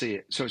start to see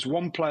it. So it's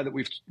one player that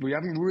we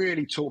haven't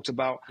really talked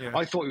about. Yeah.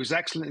 I thought he was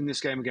excellent in this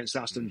game against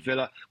Aston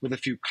Villa with a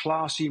few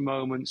classy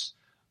moments.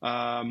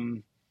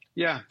 So,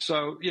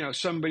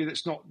 somebody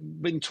that's not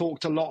been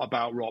talked a lot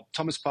about, Rob,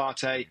 Thomas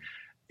Partey,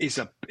 is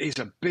a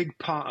big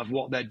part of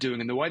what they're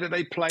doing. And the way that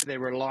they play, they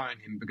rely on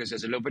him because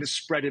there's a little bit of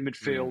spread in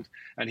midfield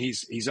and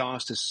he's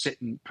asked to sit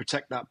and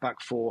protect that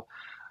back four.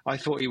 I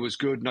thought he was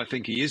good, and I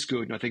think he is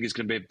good, and I think he's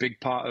going to be a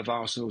big part of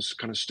Arsenal's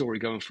kind of story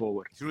going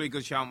forward. It's a really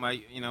good shout,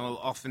 mate.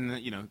 Often,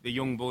 the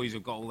young boys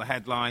have got all the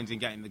headlines and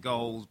getting the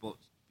goals, but,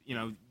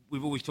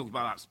 we've always talked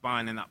about that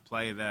spine and that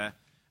player there.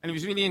 And it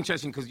was really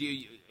interesting because,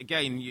 you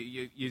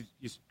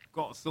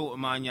got a thought of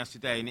mine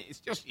yesterday, and it's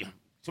just,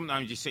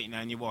 sometimes you're sitting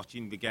there and you're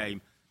watching the game.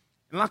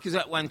 And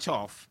Lacazette went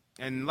off,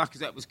 and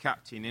Lacazette was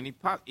captain, and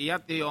he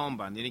had the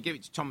armband, and he gave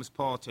it to Thomas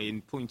Partey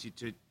and pointed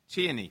to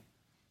Tierney.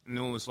 And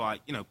almost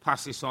like,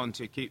 pass this on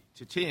to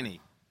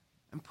Tierney.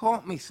 And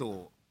part of me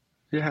thought,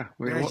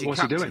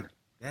 what's he doing?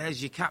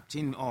 There's your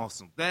captain,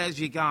 Arsenal. There's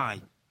your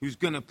guy who's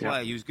going to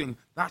play.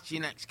 That's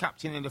your next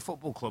captain in the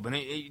football club. And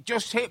it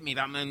just hit me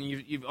that, man.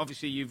 You've got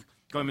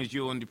him as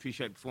your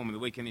underappreciated performer of the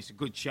week, and it's a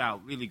good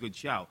shout, really good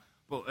shout.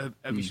 But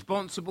a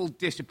responsible,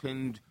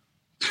 disciplined,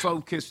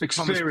 focused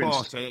Thomas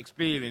Partey,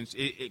 experience,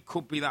 it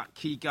could be that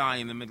key guy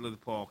in the middle of the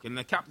park. And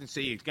the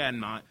captaincy,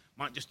 again,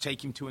 might just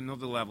take him to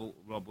another level,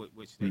 Rob,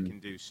 which they can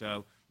do.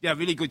 So,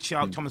 really good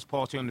shout, Thomas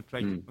Partey,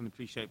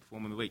 underappreciated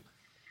performer of the week.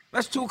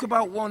 Let's talk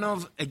about one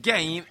of,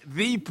 again,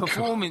 the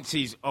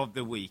performances of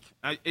the week.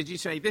 As you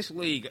say, this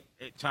league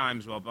at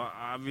times, Rob,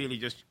 I really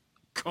just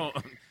can't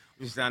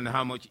understand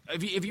how much.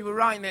 If you were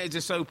writing it as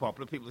a soap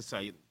opera, people would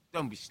say,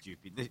 "Don't be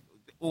stupid.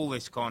 All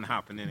this can't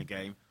happen in a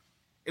game."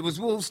 It was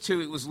Wolves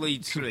 2. It was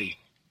Leeds 3.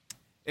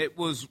 It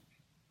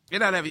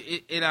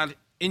had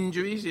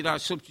injuries. It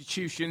had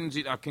substitutions.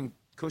 It had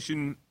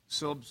concussion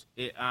subs.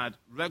 It had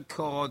red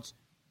cards.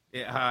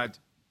 It had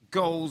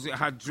goals. It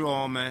had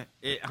drama.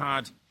 It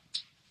had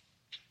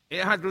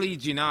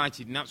Leeds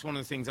United, and that's one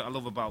of the things that I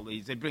love about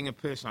Leeds. They bring a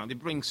personality. They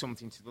bring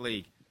something to the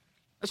league.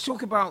 Let's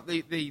talk about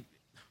the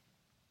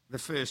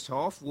first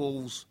half.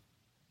 Wolves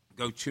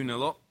go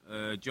 2-0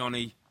 up.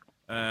 Johnny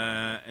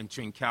and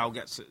Trincao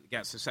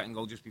gets the second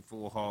goal just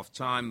before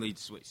half-time.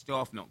 Leeds switched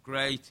off, not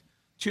great.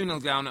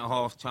 2-0 down at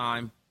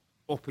half-time.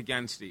 Up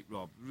against it,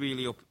 Rob.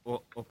 Really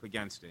up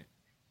against it.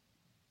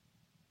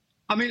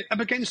 I mean, up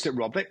against it,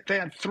 Rob. They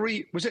had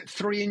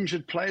three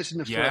injured players in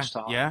the first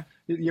half? Yeah.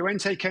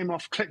 Llorente came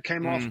off, Click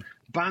came off.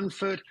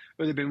 Bamford,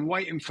 who they've been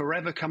waiting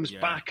forever, comes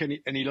back and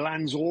he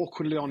lands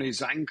awkwardly on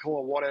his ankle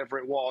or whatever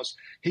it was.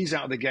 He's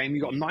out of the game.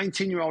 You've got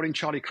 19-year-old in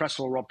Charlie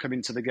Cresswell, Rob, come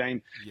into the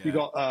game. Yeah. You've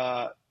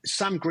got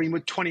Sam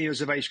Greenwood, 20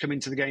 years of age, come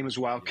into the game as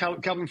well. Yeah.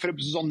 Calvin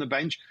Phillips was on the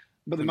bench.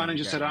 But the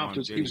manager said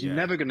afterwards he was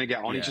never going to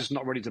get on. He's just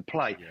not ready to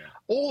play. Yeah.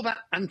 All that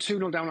and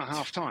 2-0 down at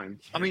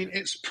half-time. I mean,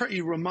 it's pretty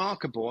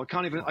remarkable. I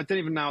don't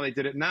even know how they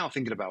did it now,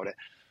 thinking about it.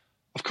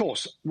 Of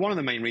course, one of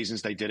the main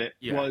reasons they did it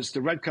was the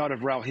red card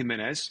of Raul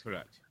Jimenez,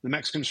 the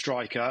Mexican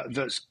striker,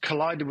 that's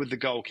collided with the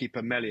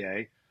goalkeeper,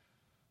 Meslier,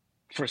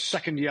 for a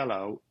second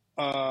yellow.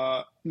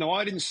 No,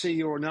 I didn't see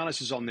your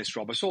analysis on this,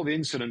 Rob. I saw the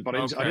incident, but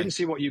I didn't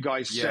see what you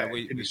guys said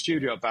in the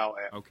studio about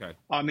it. Okay.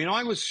 I mean,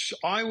 I was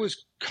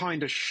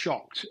kind of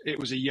shocked it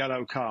was a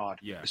yellow card,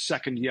 a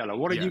second yellow.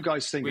 What did you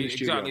guys think in the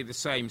studio? Exactly the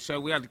same. So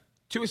we had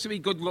 2 or 3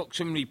 good looks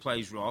and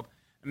replays, Rob,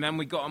 and then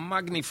we got a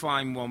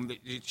magnifying one that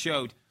it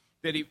showed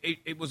that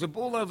it was a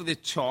ball over the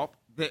top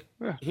that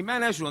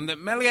Jimenez run, that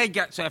Meslier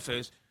gets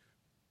first.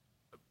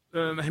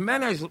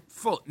 Jimenez's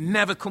foot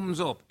never comes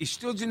up. His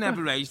studs are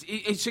never raised.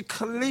 It's a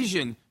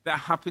collision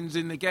that happens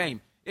in the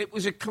game. It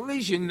was a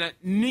collision that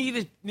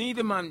neither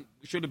man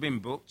should have been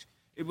booked.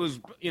 It was,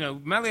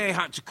 Meslier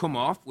had to come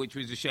off, which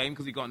was a shame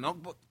because he got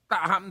knocked. But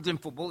that happens in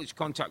football. It's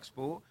contact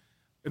sport.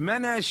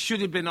 Jimenez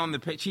should have been on the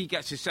pitch. He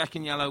gets a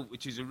second yellow,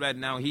 which is a red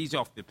now. He's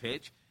off the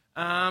pitch.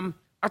 I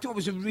thought it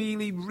was a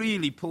really,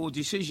 really poor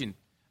decision.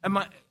 And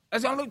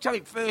as I looked at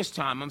it first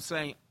time, I'm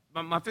saying,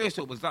 my first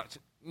thought was that's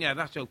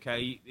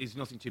okay. It's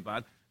nothing too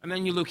bad. And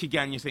then you look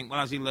again, you think, well,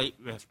 has he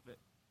lifted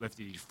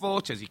his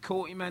foot? Has he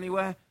caught him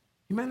anywhere?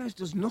 Jimenez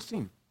does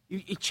nothing.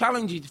 He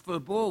challenges for a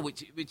ball,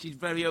 which is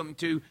very open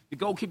to the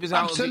goalkeeper's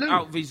out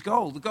of his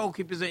goal. The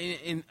goalkeeper's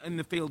in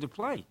the field of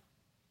play.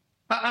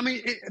 I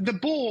mean, the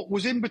ball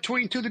was in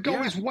between two. The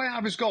goal is way out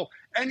of his goal.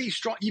 Any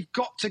strike, you've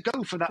got to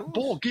go for that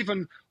ball,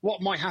 given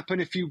what might happen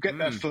if you get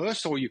there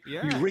first or you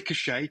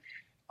ricochet.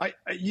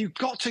 You've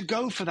got to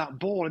go for that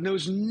ball, and there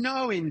was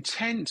no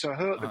intent to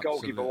hurt the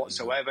goalkeeper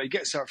whatsoever. He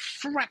gets a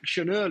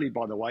fraction early,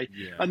 by the way,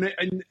 and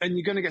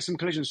you're going to get some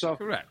collisions. So,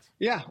 correct.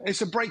 Yeah,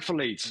 it's a break for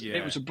Leeds. Yeah.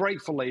 It was a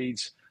break for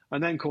Leeds.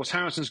 And then, of course,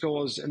 Harrison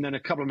scores, and then a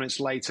couple of minutes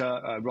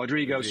later,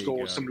 Rodrigo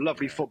scores some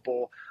lovely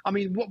football. I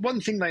mean,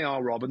 one thing they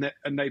are, Rob, and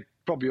they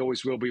probably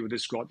always will be with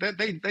this squad,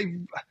 they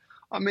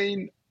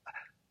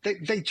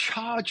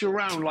charge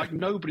around like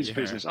nobody's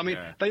business. I mean,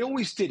 they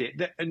always did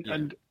it.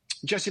 And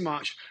Jesse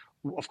March,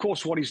 of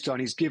course, what he's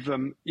done is give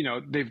them,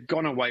 they've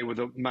gone away with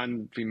a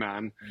man v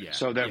man. Yeah,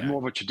 so they're more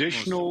of a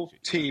traditional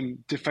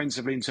team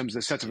defensively in terms of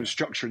the setup and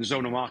structure and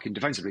zonal marking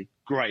defensively.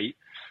 Great.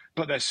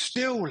 But they're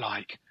still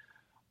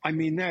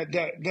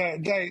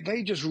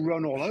they just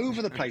run all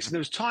over the place. And there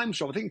was times,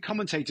 Rob, I think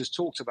commentators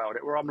talked about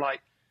it, where I'm like,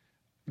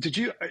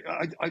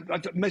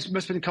 must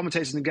have been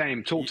commentators in the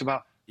game talked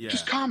about,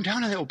 just calm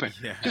down a little bit.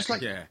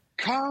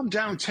 Calm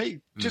down,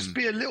 just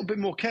be a little bit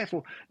more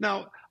careful.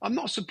 Now, I'm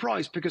not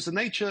surprised because the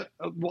nature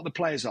of what the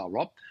players are,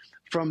 Rob,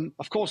 from,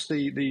 of course,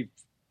 the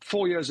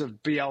 4 years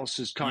of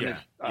Bielsa's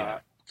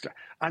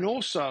and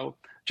also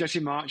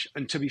Jesse March,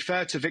 and to be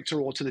fair to Victor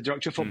Orta, the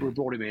director of football who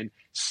brought him in,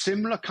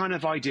 similar kind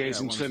of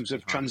ideas in terms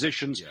of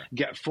transitions,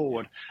 get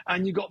forward.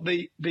 And you got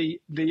the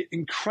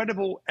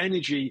incredible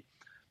energy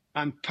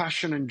and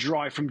passion and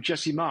drive from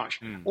Jesse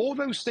March. All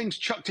those things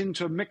chucked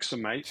into a mixer,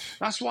 mate.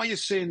 That's why you're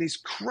seeing these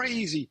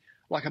crazy,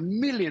 like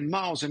 1,000,000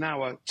 miles an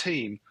hour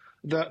team,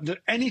 that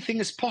anything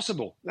is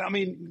possible. I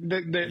mean,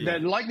 they're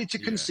likely to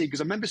concede,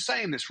 because I remember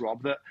saying this,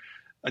 Rob, that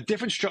a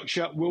different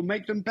structure will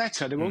make them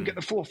better. They won't get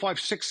the 4, 5,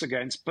 6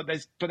 against, but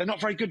they're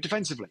not very good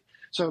defensively.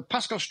 So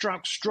Pascal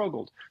Strauch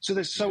struggled. So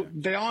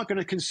they are going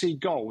to concede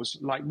goals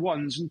like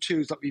 1s and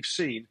 2s that we've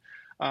seen,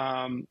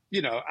 and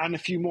a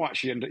few more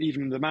actually, and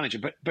even the manager.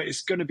 But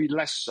it's going to be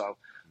less so.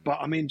 But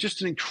I mean,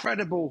 just an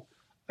incredible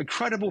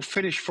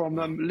finish from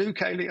them. Luke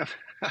Haley.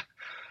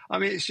 I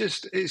mean, it's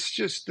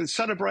just the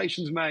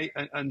celebrations, mate,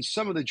 and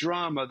some of the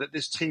drama that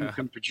this team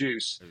can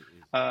produce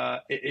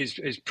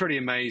is pretty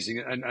amazing.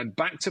 And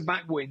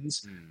back-to-back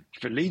wins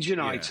for Leeds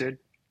United,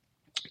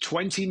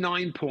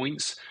 29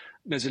 points.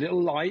 There's a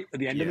little light at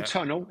the end of the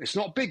tunnel. It's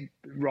not big,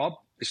 Rob.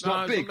 It's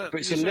not big, but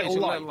it's a little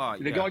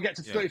light. They've got to get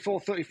to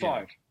 34,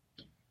 35.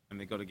 and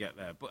they've got to get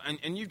there. But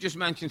and you've just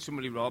mentioned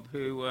somebody, Rob,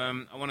 who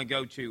I want to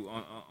go to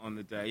on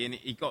the day, and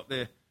he got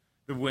the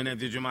winner,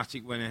 the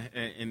dramatic winner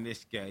in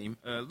this game.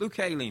 Luke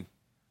Ayling,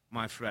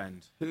 my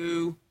friend,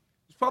 who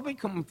has probably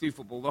come through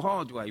football the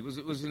hard way. It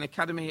was an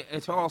academy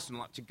at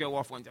Arsenal, like to go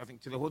off, went I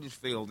think to the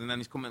Huddersfield, and then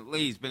he's come at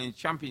Leeds, been in the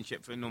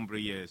Championship for a number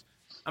of years,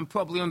 and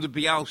probably under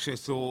Bielsa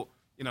thought,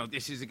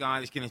 this is a guy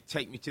that's going to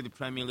take me to the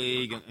Premier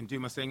League and do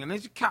my thing. And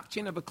as a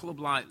captain of a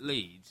club like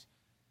Leeds,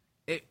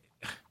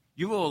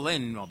 you're all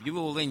in, Rob. You're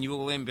all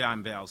in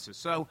behind Bielsa.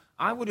 So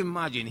I would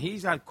imagine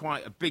he's had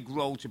quite a big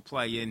role to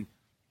play in.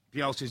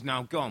 Bielsa's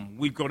now gone.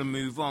 We've got to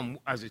move on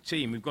as a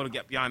team. We've got to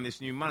get behind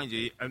this new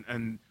manager.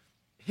 And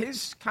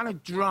his kind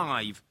of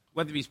drive,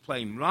 whether he's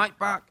playing right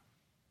back,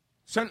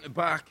 centre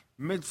back,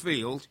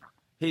 midfield,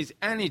 his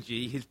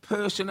energy, his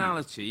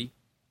personality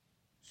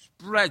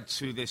spread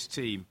through this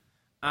team.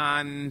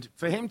 And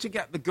for him to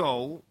get the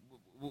goal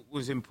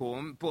was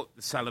important, but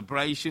the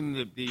celebration,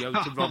 the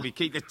ode to Robbie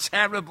Keane, the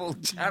terrible.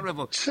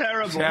 Well,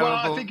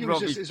 I think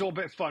it's all a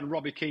bit fun.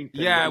 Robbie Keane.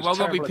 Yeah, well,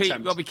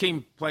 Robbie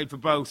Keane played for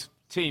both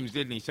teams,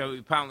 didn't he? So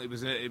apparently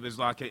it was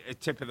like a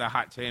tip of the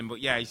hat to him.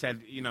 But yeah, he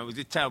said, it was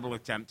a terrible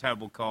attempt,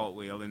 terrible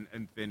cartwheel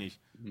and finish.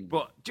 Mm.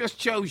 But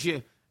just shows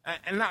you,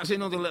 and that's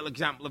another little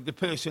example of the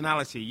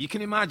personality. You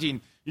can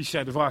imagine, he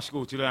said, if I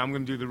score today, I'm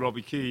going to do the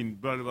Robbie Keane,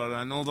 blah, blah,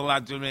 blah, and all the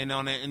lads are in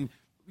on it. And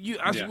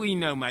we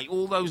know, mate,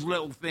 all those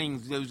little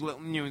things, those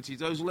little nuances,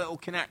 those little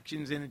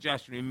connections in the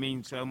dressing room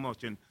mean so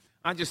much. And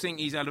I just think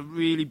he's had a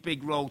really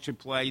big role to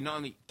play, not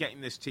only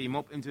getting this team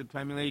up into the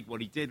Premier League,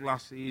 what he did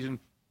last season,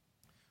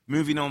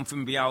 moving on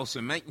from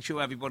Bielsa, making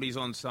sure everybody's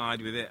on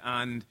side with it,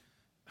 and,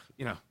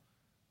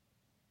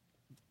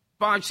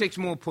 5-6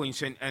 more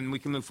points, and we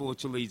can look forward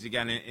to Leeds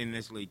again in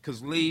this league,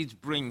 because Leeds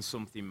brings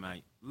something,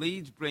 mate.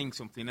 Leeds brings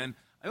something. And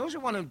I also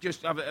want to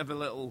just have a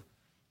little...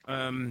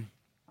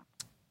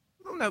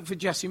 Well, no, for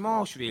Jesse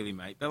Marsh, really,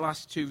 mate. The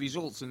last 2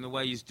 results and the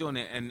way he's done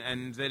it,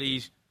 and that I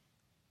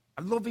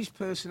love his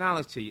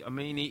personality. I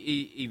mean,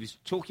 he was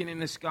talking in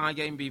the Sky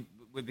game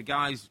with the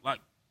guys,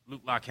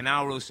 looked like an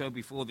hour or so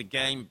before the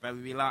game, very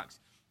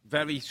relaxed,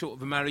 very sort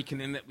of American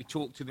in that we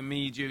talk to the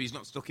media. He's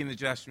not stuck in the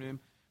dressing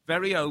room.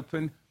 Very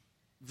open,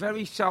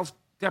 very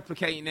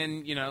self-deprecating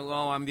in,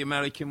 I'm the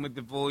American with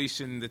the voice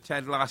and the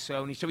Ted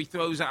Lasso. So he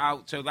throws it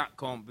out, so that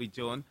can't be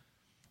done.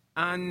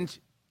 And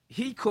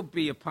he could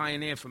be a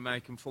pioneer for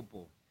American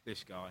football,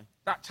 this guy.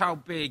 That's how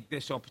big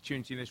this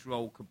opportunity, this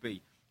role could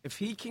be. If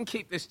he can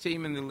keep this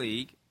team in the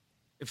league,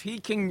 if he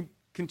can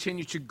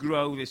continue to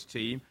grow this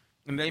team,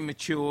 and they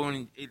mature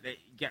and it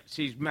gets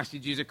his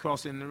messages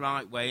across in the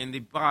right way and they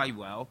buy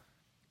well,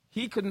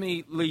 he could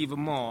leave a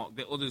mark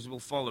that others will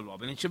follow,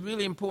 Rob. And it's a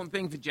really important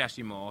thing for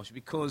Jesse Marsh,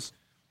 because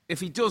if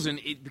he doesn't,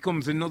 it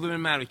becomes another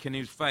American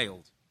who's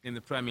failed in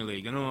the Premier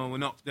League. And,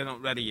 they're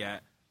not ready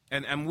yet.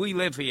 And we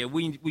live here.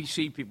 We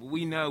see people.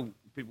 We know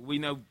people. We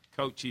know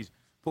coaches.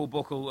 Paul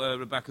Buckle,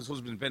 Rebecca's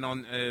husband, has been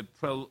on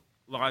pro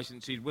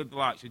licenses with the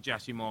likes of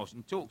Jesse Marsh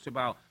and talks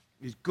about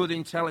there's good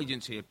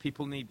intelligence here.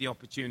 People need the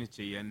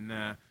opportunity.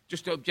 And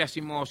just hope Jesse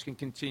Marsh can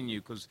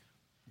continue, because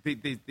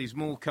there's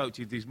more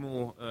coaches, there's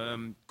more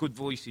good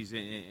voices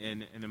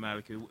in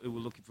America who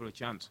are looking for a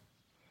chance.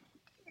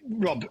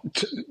 Rob,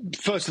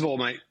 first of all,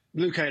 mate,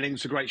 Luke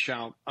Ayling's a great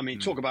shout. I mean,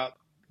 talk about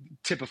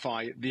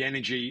typify the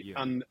energy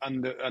and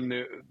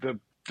the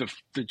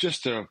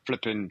just the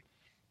flipping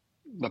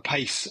the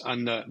pace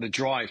and the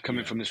drive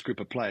coming from this group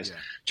of players. Yeah.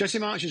 Jesse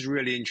Marsh is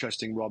really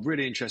interesting, Rob,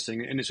 really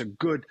interesting, and it's a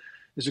good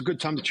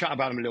time to chat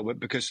about him a little bit,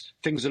 because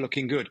things are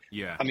looking good.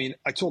 Yeah, I mean,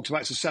 I talked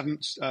about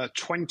it's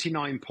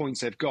 29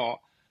 points they've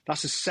got.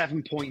 That's a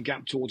 7-point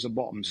gap towards the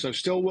bottom. So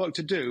still work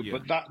to do,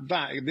 but that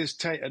at this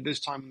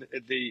time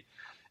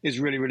is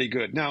really, really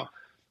good. Now,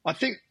 I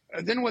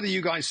don't know whether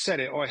you guys said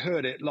it or I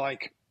heard it,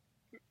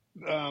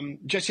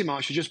 Jesse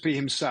Marsh should just be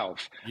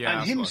himself. Yeah,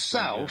 and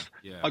himself,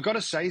 I've got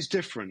to say, is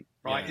different,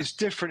 right? Yeah. It's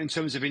different in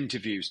terms of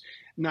interviews.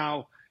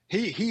 Now,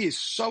 he is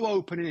so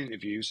open in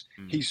interviews.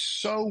 He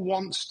so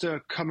wants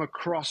to come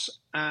across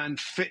and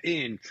fit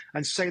in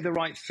and say the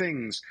right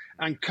things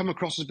and come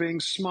across as being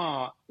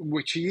smart,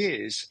 which he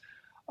is.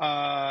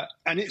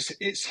 And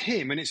it's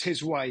him and it's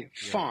his way.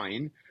 Yeah.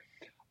 Fine.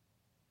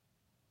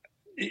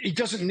 He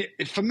doesn't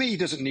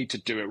need to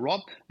do it,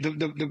 Rob.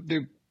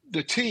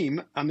 The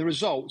team and the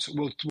results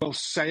will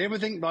say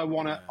everything that I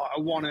want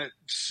to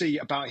see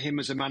about him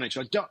as a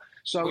manager.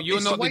 So well, you're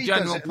not the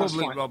general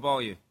public, Rob,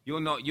 are you? You're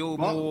not.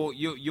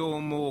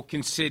 You're more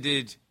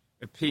considered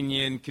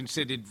opinion,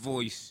 considered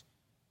voice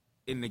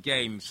in the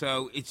game.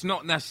 So it's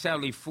not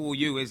necessarily for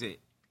you, is it?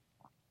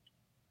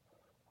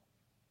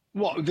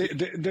 What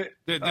the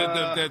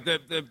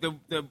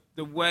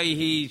way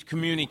he's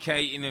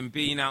communicating and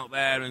being out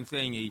there and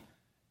thingy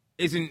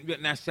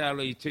isn't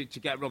necessarily to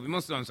get Robbie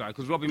Mustoe on side,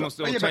 because Robbie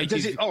Mustoe will take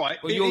his... All right,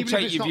 well, you'll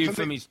take your view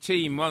from his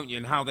team, won't you,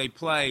 and how they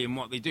play and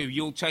what they do.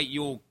 You'll take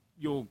your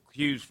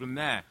cues from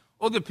there.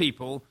 Other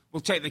people will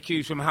take the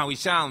cues from how he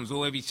sounds,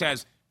 or if he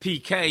says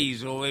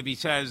PKs, or if he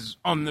says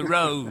on the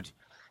road.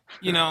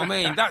 You know what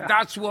I mean?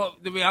 That's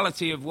what the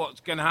reality of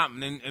what's going to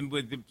happen and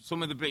with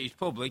some of the British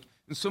public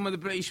and some of the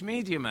British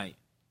media, mate.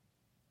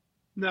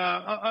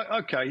 No,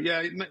 okay,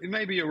 yeah,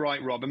 maybe you're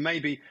right, Rob, and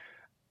maybe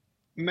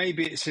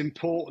it's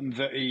important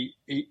that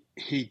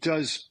he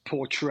does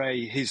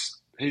portray his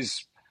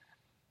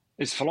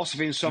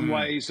philosophy in some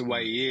ways, the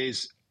way he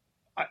is.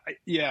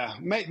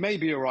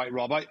 Maybe you're right,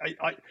 Rob.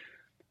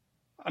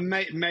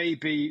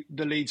 Maybe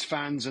the Leeds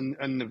fans and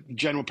the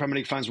general Premier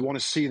League fans want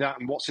to see that.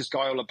 And what's this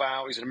guy all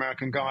about? He's an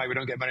American guy. We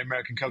don't get many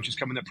American coaches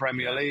come in the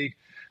Premier League.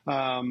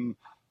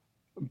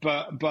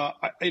 But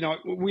you know,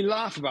 we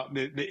laugh about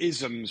the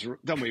isms,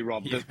 don't we,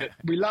 Rob?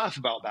 We laugh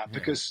about that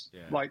because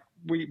like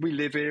we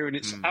live here and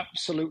it's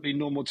absolutely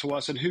normal to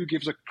us. And who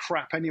gives a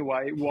crap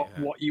anyway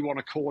what you want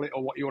to call it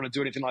or what you want to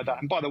do, anything like that.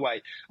 And by the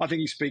way, I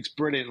think he speaks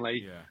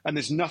brilliantly, and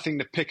there's nothing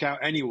to pick out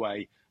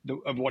anyway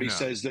of what he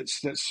says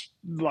that's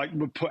like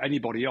would put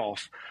anybody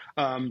off.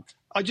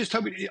 I just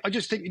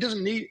think he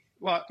doesn't need.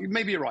 Well,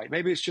 maybe you're right.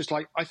 Maybe it's just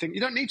like, I think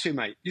you don't need to,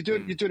 mate. You're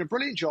doing a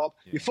brilliant job.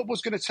 Your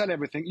football's going to tell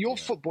everything. Your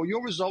football,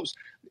 your results,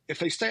 if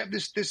they stay up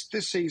this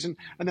season,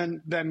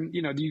 and then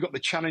you know, you've got the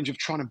challenge of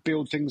trying to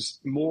build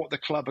things more at the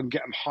club and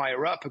get them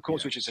higher up, of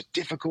course, which is a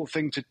difficult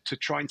thing to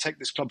try and take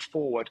this club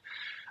forward.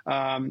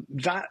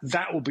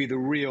 That will be the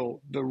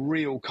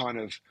real kind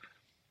of,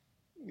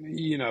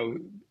 you know,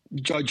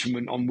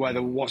 judgment on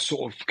what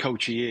sort of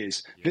coach he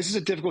is. This is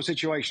a difficult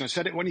situation. I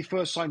said it when he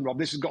first signed, Rob.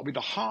 This has got to be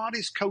the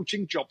hardest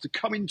coaching job to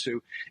come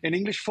into in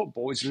English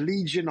football. Is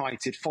Leeds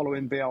United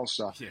following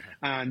Bielsa.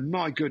 And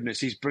my goodness,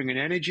 he's bringing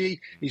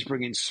energy, he's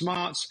bringing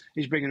smarts,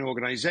 he's bringing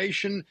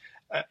organisation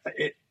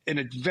in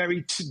a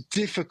very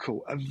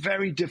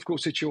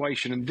difficult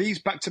situation. And these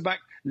back-to-back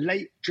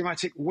late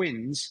dramatic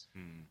wins,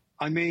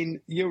 I mean,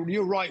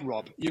 you're right,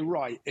 Rob. You're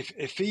right.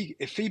 If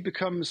he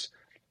becomes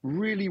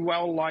really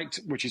well liked,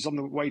 which he's on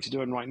the way to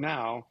doing right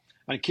now,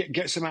 and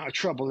gets them out of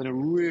trouble in a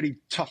really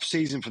tough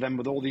season for them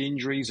with all the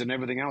injuries and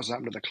everything else that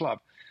happened to the club,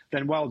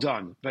 then well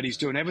done. But he's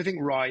doing everything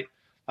right.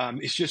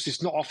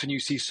 It's not often you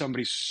see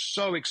somebody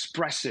so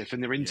expressive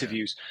in their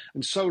interviews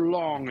and so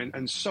long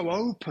and so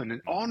open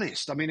and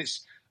honest. I mean,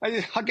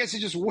 I guess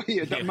it's just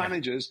weird that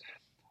managers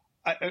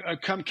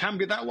can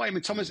be that way. I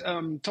mean, Thomas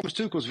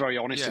Tuchel's very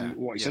honest in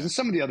what he says, and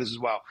some of the others as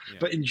well.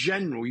 But in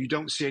general, you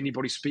don't see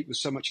anybody speak with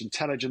so much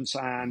intelligence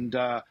and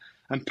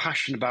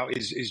passion about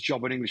his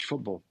job in English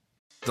football.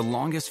 The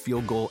longest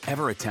field goal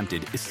ever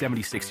attempted is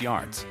 76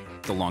 yards.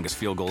 The longest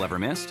field goal ever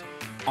missed?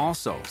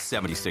 Also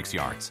 76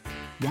 yards.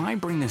 Why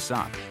bring this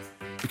up?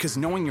 Because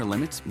knowing your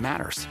limits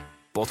matters,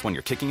 both when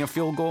you're kicking a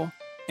field goal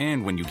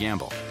and when you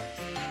gamble.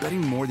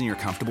 Betting more than you're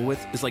comfortable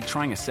with is like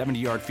trying a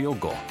 70-yard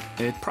field goal.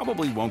 It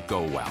probably won't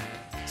go well.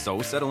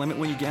 So set a limit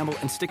when you gamble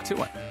and stick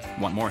to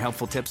it. Want more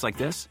helpful tips like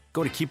this?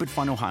 Go to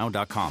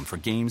keepitfunohio.com for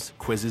games,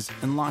 quizzes,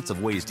 and lots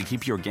of ways to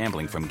keep your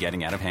gambling from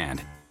getting out of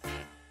hand.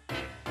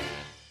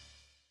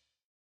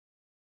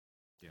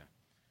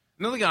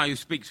 Another guy who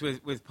speaks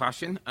with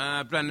passion,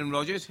 Brendan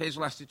Rodgers. His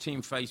Leicester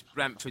team faced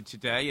Brentford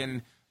today,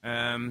 and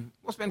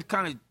what's been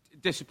kind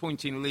of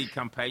disappointing league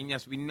campaign.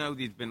 Yes, we know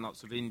there's been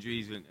lots of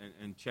injuries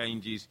and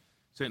changes,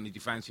 certainly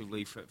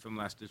defensively from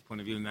Leicester's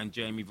point of view. And then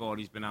Jamie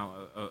Vardy's been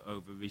out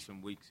over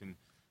recent weeks, and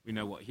we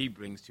know what he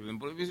brings to them.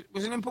 But it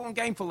was an important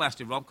game for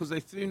Leicester, Rob, because they're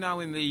through now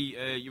in the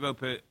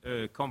Europa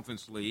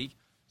Conference League,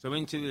 so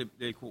into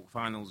the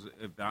quarterfinals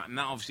of that. And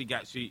that obviously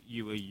gets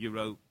you a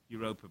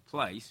Europa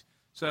place.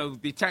 So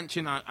the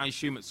attention, I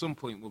assume, at some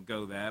point will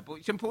go there. But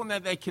it's important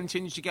that they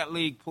continue to get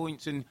league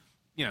points and,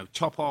 you know,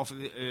 top half of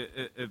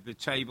the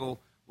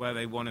table where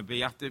they want to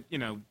be after, you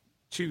know,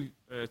 two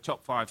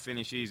top five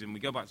finishes, and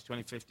we go back to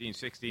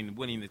 2015-16 and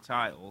winning the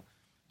title.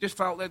 Just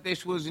felt that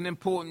this was an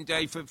important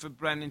day for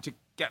Brendan to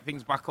get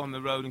things back on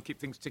the road and keep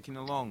things ticking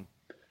along.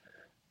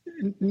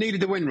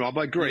 Needed the win, Rob.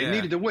 I agree.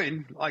 Needed the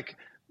win. Like,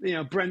 you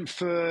know,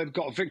 Brentford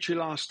got a victory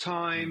last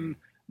time.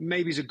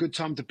 Maybe it's a good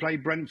time to play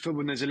Brentford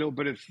when there's a little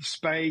bit of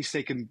space.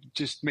 They can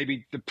just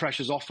maybe the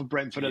pressure's off for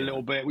Brentford a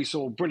little bit. We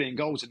saw brilliant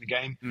goals in the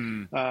game.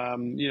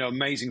 You know,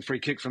 amazing free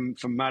kick from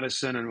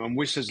Maddison and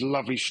Wissa's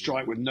lovely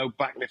strike with no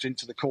backlift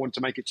into the corner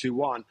to make it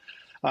 2-1.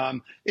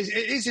 It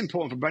is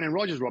important for Brendan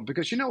Rodgers, Rob,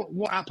 because you know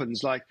what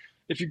happens. Like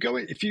if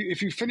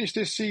you finish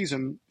this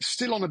season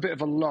still on a bit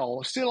of a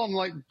lull, still on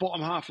like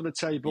bottom half of the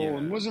table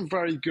and wasn't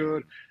very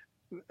good.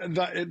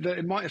 That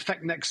it might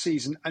affect next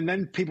season, and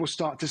then people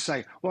start to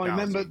say, "Well, I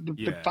remember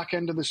the back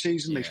end of the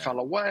season they fell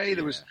away."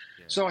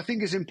 So I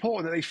think it's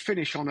important that they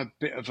finish on a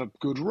bit of a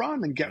good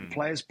run and get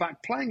players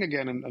back playing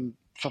again. And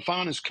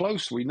Fofana's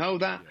close, we know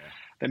that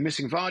they're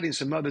missing Vardy and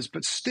some others,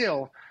 but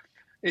still,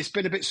 it's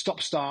been a bit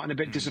stop-start and a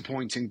bit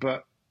disappointing.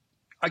 But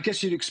I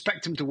guess you'd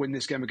expect them to win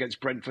this game against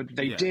Brentford.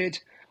 They did.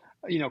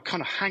 You know, kind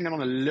of hanging on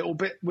a little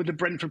bit with the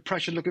Brentford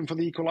pressure, looking for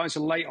the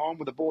equaliser late on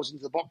with the balls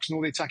into the box and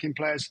all the attacking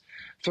players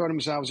throwing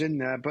themselves in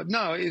there. But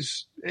no,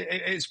 it's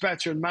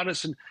better. And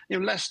Maddison, you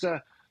know,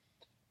 Leicester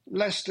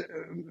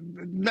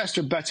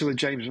better with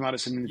James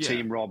Maddison in the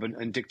team, Rob,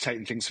 and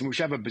dictating things from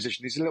whichever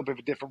position. He's a little bit of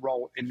a different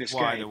role in this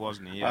game.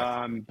 Wasn't he?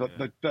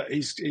 But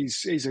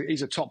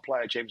he's a top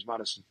player, James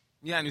Maddison.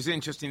 Yeah, and it was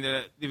interesting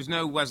that there was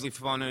no Wesley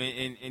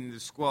Fofana in the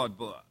squad,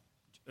 but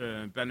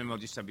Brendan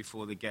Rodgers said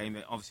before the game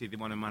that obviously they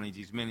want to manage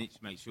his minutes,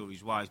 make sure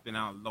he's right. He's been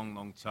out a long,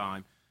 long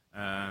time.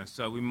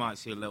 So we might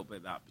see a little bit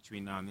of that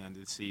between now and the end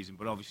of the season,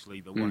 but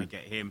obviously they'll want to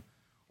get him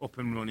up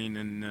and running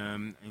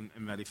and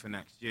ready for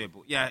next year.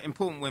 But yeah,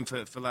 important win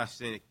for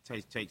Leicester.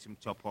 Take some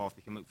top off.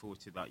 They can look forward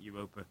to that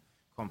Europa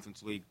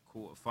Conference League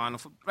quarter-final.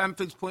 From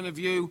Brentford's point of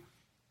view,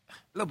 a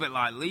little bit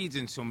like Leeds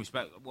in some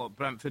respect.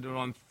 Brentford are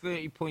on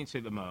 30 points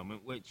at the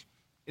moment, which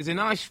is a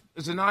nice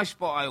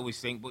spot, I always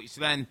think, but it's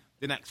then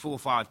the next 4 or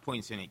 5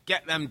 points in it.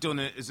 Get them done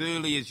as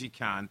early as you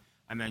can,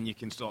 and then you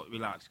can start to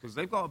relax, because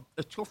they've got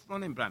a tough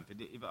run in Brentford.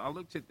 If I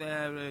looked at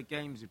their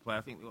games they play,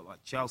 I think they've got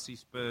like Chelsea,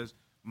 Spurs,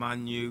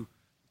 Man U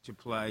to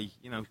play.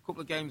 You know, a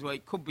couple of games where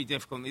it could be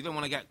difficult. They don't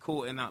want to get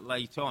caught in that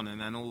late on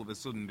and then all of a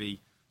sudden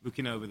be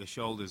looking over the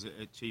shoulders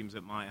at teams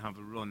that might have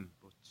a run.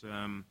 But,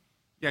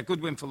 yeah,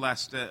 good win for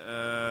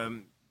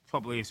Leicester.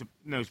 Probably is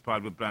no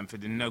surprise with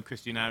Brentford. And no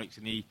Christian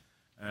Eriksen. He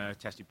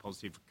tested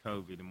positive for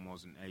COVID and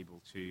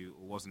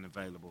wasn't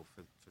available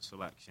for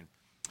selection.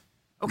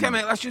 Okay,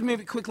 mate, let's just move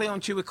it quickly on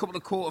to a couple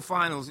of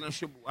quarterfinals. I'm not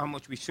sure how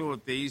much we saw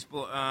of these,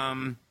 but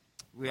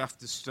we have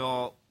to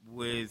start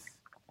with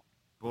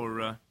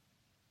Borough.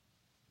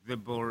 The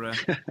Borough.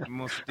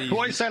 What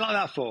are you saying like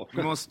that for?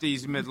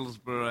 Mustoe's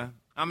Middlesbrough.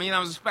 I mean, I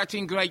was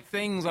expecting great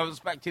things. I was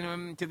expecting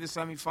them to the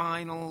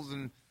semi-finals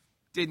and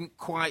didn't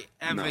quite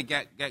ever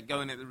get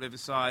going at the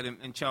Riverside.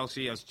 And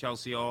Chelsea, as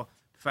Chelsea are,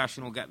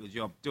 professional, get the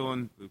job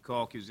done.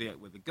 Lukaku's there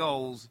with the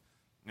goals.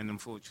 And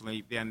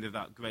unfortunately, the end of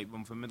that great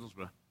run for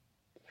Middlesbrough.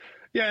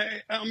 Yeah,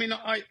 I mean,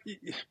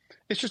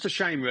 it's just a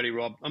shame, really,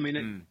 Rob. I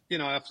mean, you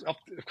know,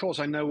 of course,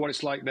 I know what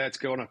it's like there to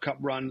go on a cup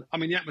run. I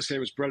mean, the atmosphere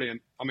was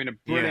brilliant. I mean, a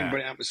brilliant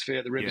atmosphere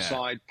at the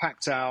Riverside,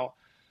 packed out.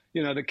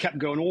 You know, they kept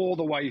going all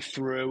the way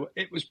through.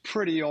 It was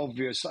pretty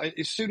obvious.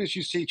 As soon as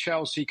you see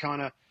Chelsea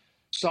kind of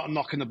start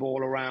knocking the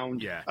ball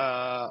around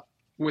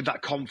with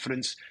that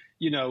confidence,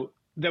 you know,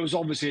 there was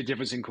obviously a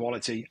difference in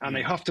quality. And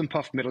they huffed and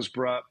puffed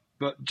Middlesbrough,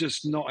 but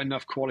just not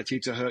enough quality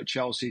to hurt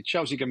Chelsea.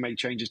 Chelsea can make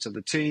changes to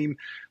the team.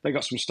 They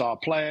got some star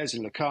players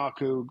in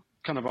Lukaku,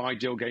 kind of an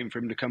ideal game for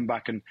him to come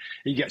back, and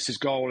he gets his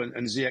goal, and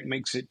Ziyech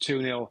makes it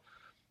 2-0,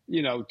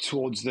 you know,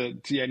 towards the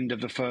end of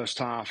the first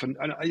half. And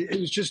it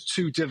was just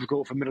too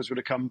difficult for Middlesbrough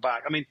to come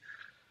back. I mean,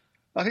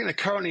 I think they're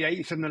currently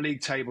 8th in the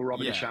league table,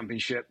 Rob, in the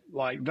Championship.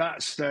 Like,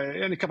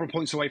 they're only a couple of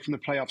points away from the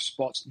playoff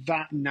spots.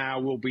 That now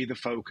will be the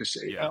focus.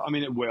 Yeah. I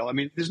mean, it will. I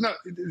mean,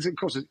 of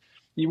course,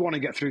 you want to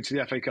get through to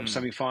the FA Cup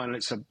semi-final.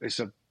 It's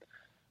a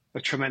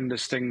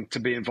tremendous thing to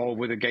be involved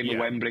with, a game at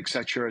Wembley,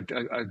 etc.,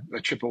 a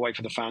trip away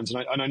for the fans.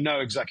 And I know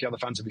exactly how the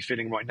fans will be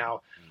feeling right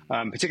now,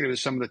 particularly with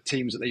some of the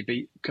teams that they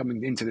beat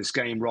coming into this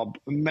game, Rob.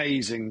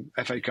 Amazing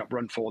FA Cup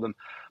run for them.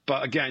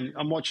 But again,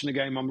 I'm watching the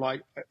game, I'm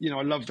like, you know,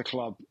 I love the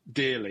club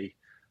dearly,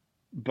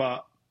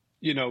 but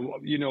you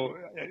know,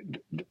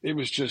 it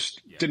was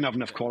just didn't have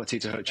enough quality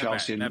to hurt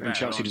Chelsea, and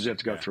Chelsea deserved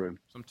to go through.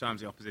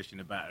 Sometimes the opposition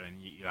are better, and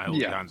you hold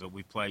your hands up.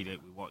 We played it,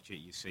 we watch it,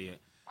 you see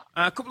it.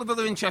 A couple of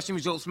other interesting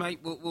results, mate.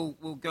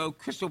 We'll go.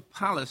 Crystal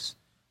Palace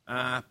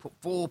put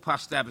 4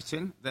 past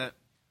Everton. That,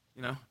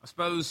 you know, I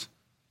suppose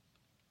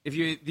if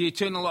you're the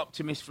eternal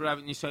optimist for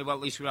Everton, you say, well,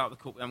 at least we're out of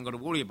the cup, we haven't got to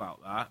worry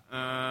about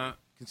that.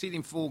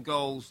 Conceding 4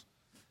 goals.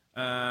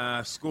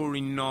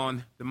 Scoring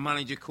none, the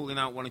manager calling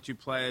out 1 or 2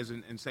 players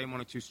and saying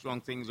 1 or 2 strong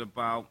things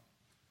about,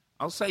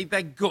 I'll say,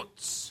 their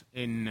guts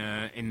in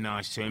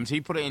nice terms. He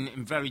put it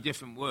in very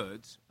different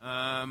words.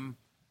 Not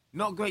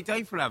a great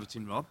day for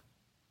Everton, Rob.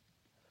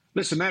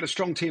 Listen, they had a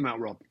strong team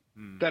out, Rob.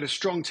 They had a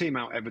strong team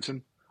out,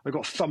 Everton. They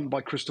got thumped by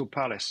Crystal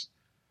Palace.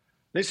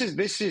 This is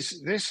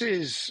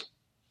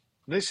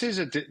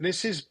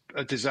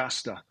a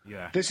disaster.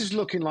 Yeah. This is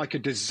looking like a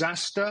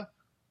disaster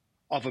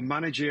of a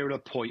managerial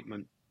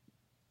appointment.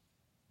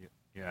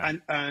 Yeah.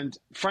 And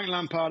Frank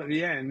Lampard at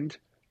the end,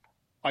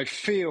 I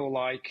feel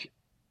like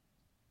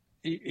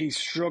he's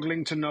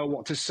struggling to know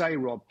what to say,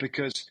 Rob,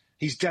 because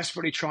he's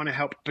desperately trying to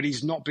help, but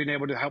he's not been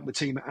able to help the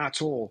team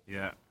at all.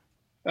 Yeah.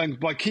 And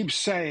by keeps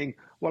saying,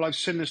 well, I've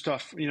seen the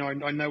stuff, you know,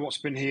 I know what's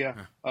been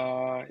here,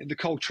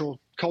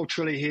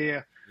 culturally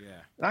here. Yeah.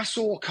 That's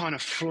all kind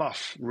of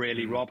fluff,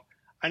 really, Rob.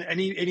 And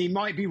he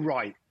might be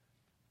right,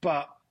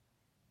 but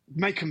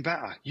make them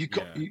better. You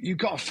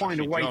got to find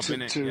a way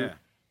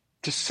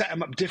to set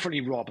them up differently,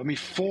 Rob. I mean,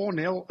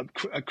 4-0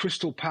 at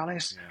Crystal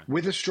Palace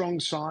with a strong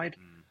side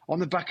on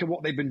the back of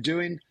what they've been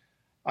doing.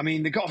 I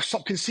mean, they've got to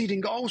stop conceding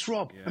goals,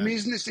 Rob. Yeah. I mean,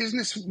 isn't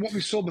this what we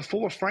saw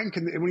before, Frank,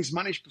 and when he's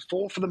managed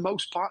before for the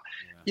most part?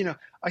 Yeah. You know,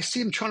 I see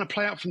him trying to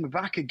play out from the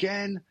back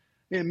again,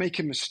 you know,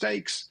 making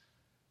mistakes.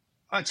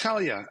 I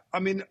tell you, I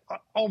mean,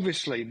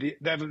 obviously the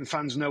Everton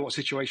fans know what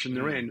situation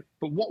they're in,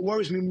 but what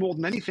worries me more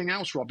than anything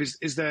else, Rob, is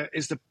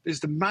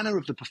the manner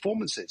of the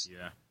performances.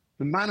 Yeah.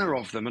 The manner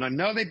of them. And I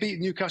know they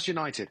beat Newcastle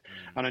United.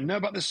 And I know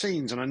about the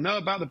scenes. And I know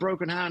about the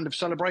broken hand of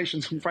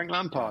celebrations from Frank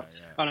Lampard.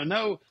 And I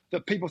know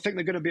that people think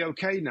they're going to be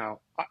okay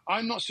now.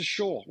 I'm not so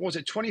sure. What was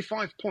it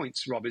 25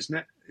 points, Rob, isn't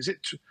it? Is it?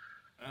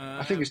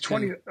 I think it's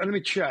 20. Let me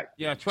check.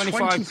 Yeah,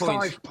 25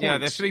 points. Yeah,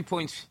 they're 3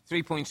 points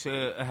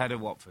ahead of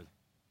Watford.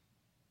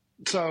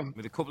 So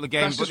with a couple of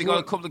games, but they got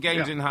a couple of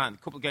games in hand.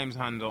 A couple of games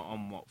in hand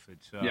on Watford.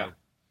 So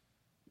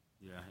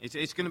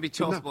it's going to be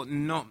tough, but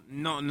not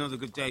another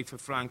good day for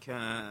Frank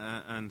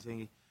and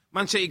thingy.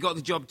 Man City got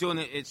the job done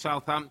at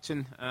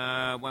Southampton.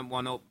 Went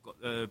 1-up,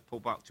 got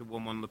pulled back to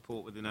 1-1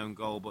 Laporte with an own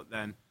goal, but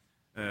then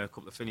a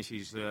couple of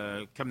finishes.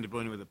 Kevin De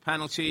Bruyne with a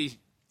penalty,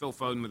 Phil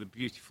Foden with a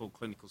beautiful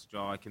clinical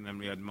strike, and then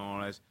Riyad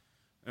Mahrez.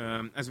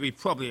 As we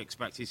probably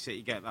expected,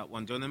 City get that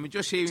one done. And we're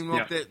just hearing,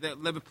 Rob,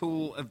 that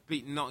Liverpool have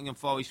beaten Nottingham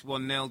Forest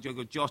 1-0.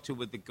 Diogo Jota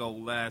with the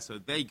goal there, so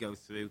they go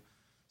through.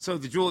 So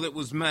the draw that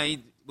was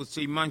made will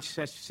see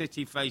Manchester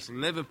City face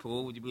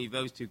Liverpool. Would you believe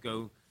those two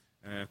could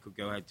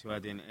go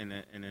head-to-head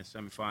in a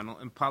semi-final?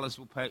 And Palace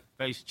will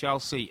face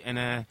Chelsea in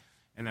a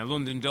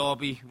London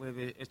derby with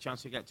a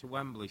chance to get to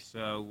Wembley.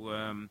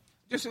 So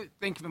just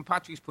thinking from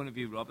Patrick's point of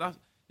view, Rob,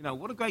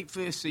 what a great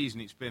first season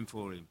it's been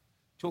for him.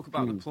 Talk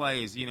about the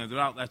players, they're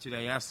out there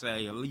today, Esse,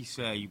 Elise,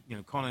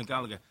 Conor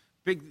Gallagher.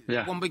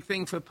 One big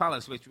thing for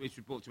Palace, which was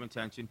brought to my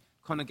attention,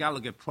 Conor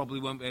Gallagher probably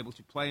won't be able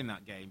to play in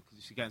that game because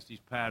it's against his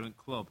parent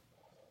club.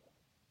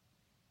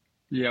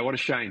 Yeah, what a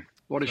shame.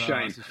 What a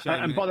shame.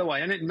 And by the way,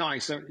 isn't it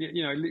nice,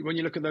 when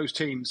you look at those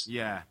teams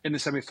in the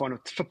semi-final,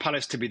 for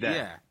Palace to be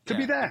there. To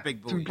be there,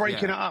 to be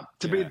breaking it up,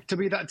 to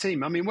be that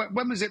team. I mean,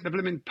 when was it, the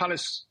blooming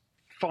Palace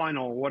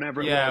final,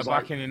 whenever it was? Yeah,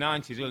 back in the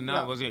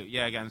 90s, was it?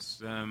 Yeah,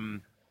 against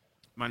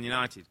Man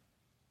United.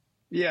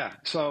 Yeah,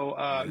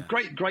 so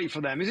great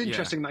for them. It's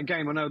interesting, that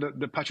game. I know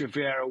that Patrick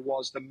Vieira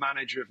was the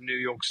manager of New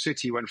York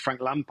City when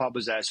Frank Lampard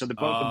was there, so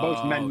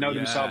both men know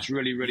themselves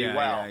really, really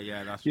well.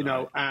 Yeah, that's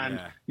right.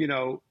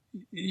 And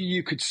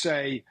you could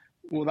say,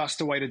 well, that's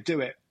the way to do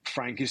it,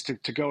 Frank, is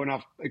to go and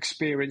have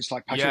experience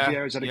like Patrick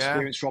Vieira's had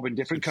experience, Rob, in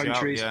different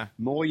countries,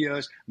 more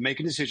years,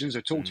 making decisions.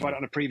 I talked about it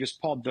on a previous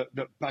pod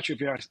that Patrick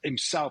Vieira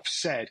himself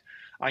said,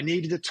 I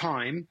needed a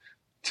time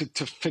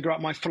to figure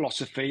out my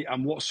philosophy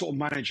and what sort of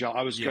manager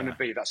I was going to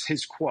be. That's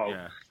his quote.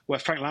 Where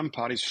Frank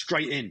Lampard is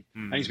straight in,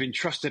 and he's been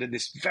trusted in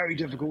this very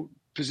difficult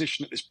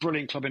position at this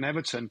brilliant club in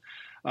Everton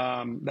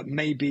that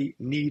maybe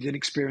need an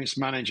experienced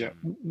manager.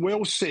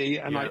 We'll see,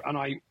 and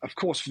I, of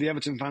course, for the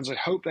Everton fans, I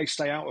hope they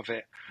stay out of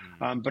it.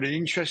 But an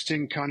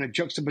interesting kind of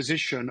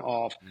juxtaposition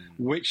of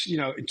which,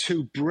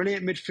 two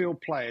brilliant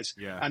midfield players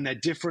and their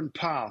different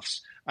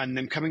paths, and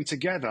them coming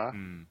together.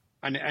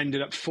 And it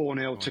ended up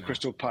 4-0 to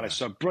Crystal Palace.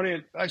 So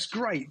brilliant. That's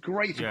great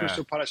for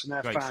Crystal Palace and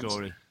their fans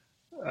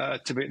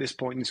to be at this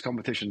point in this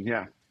competition.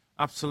 Yeah.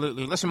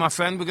 Absolutely. Listen, my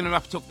friend, we're going to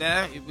wrap it up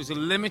there. It was a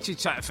limited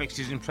set of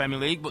fixtures in Premier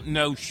League, but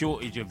no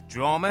shortage of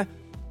drama.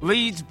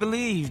 Leeds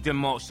believed and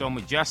marched on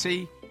with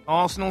Jesse.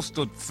 Arsenal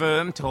stood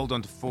firm to hold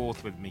on to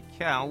fourth with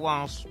Mikel,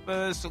 while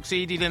Spurs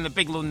succeeded in the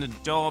big London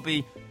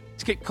derby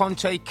to keep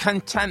Conte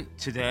content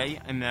today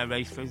in their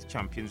race for the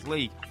Champions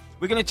League.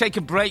 We're going to take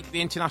a break.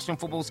 The international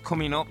football's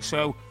coming up,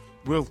 so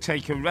we'll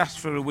take a rest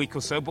for a week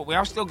or so, but we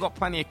have still got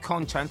plenty of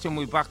content, and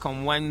we're back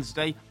on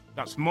Wednesday.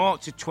 That's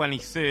March the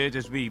 23rd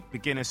as we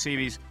begin a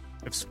series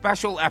of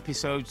special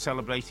episodes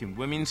celebrating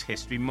Women's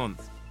History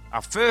Month.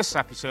 Our first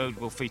episode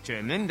will feature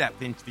an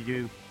in-depth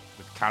interview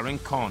with Karen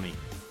Carney.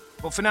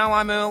 But for now,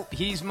 I'm Earle.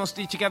 He's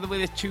Mustoe, together with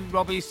his two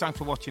Robbies. Thanks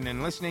for watching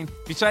and listening.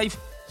 Be safe,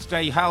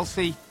 stay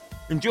healthy,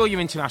 enjoy your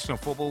international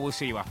football. We'll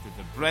see you after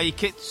the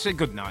break. It's a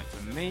good night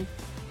from me.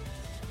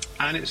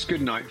 And it's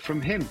good night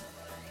from him.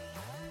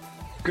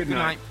 Good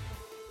night.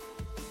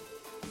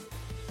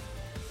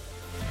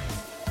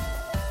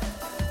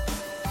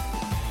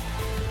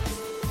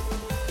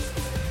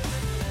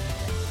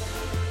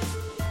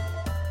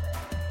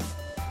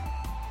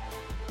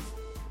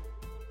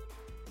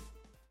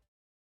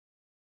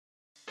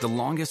 The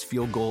longest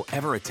field goal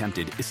ever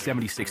attempted is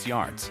 76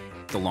 yards.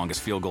 The longest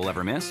field goal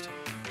ever missed?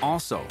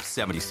 Also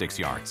 76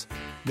 yards.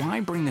 Why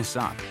bring this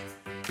up?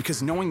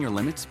 Because knowing your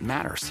limits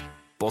matters,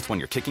 both when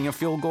you're kicking a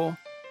field goal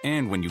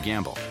and when you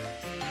gamble.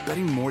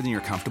 Betting more than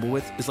you're comfortable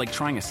with is like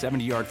trying a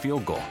 70-yard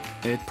field goal.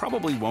 It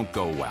probably won't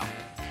go well.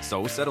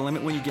 So set a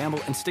limit when you gamble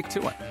and stick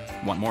to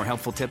it. Want more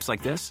helpful tips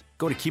like this?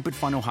 Go to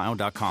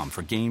keepitfunohio.com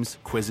for games,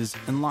 quizzes,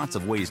 and lots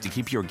of ways to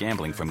keep your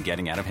gambling from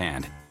getting out of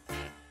hand.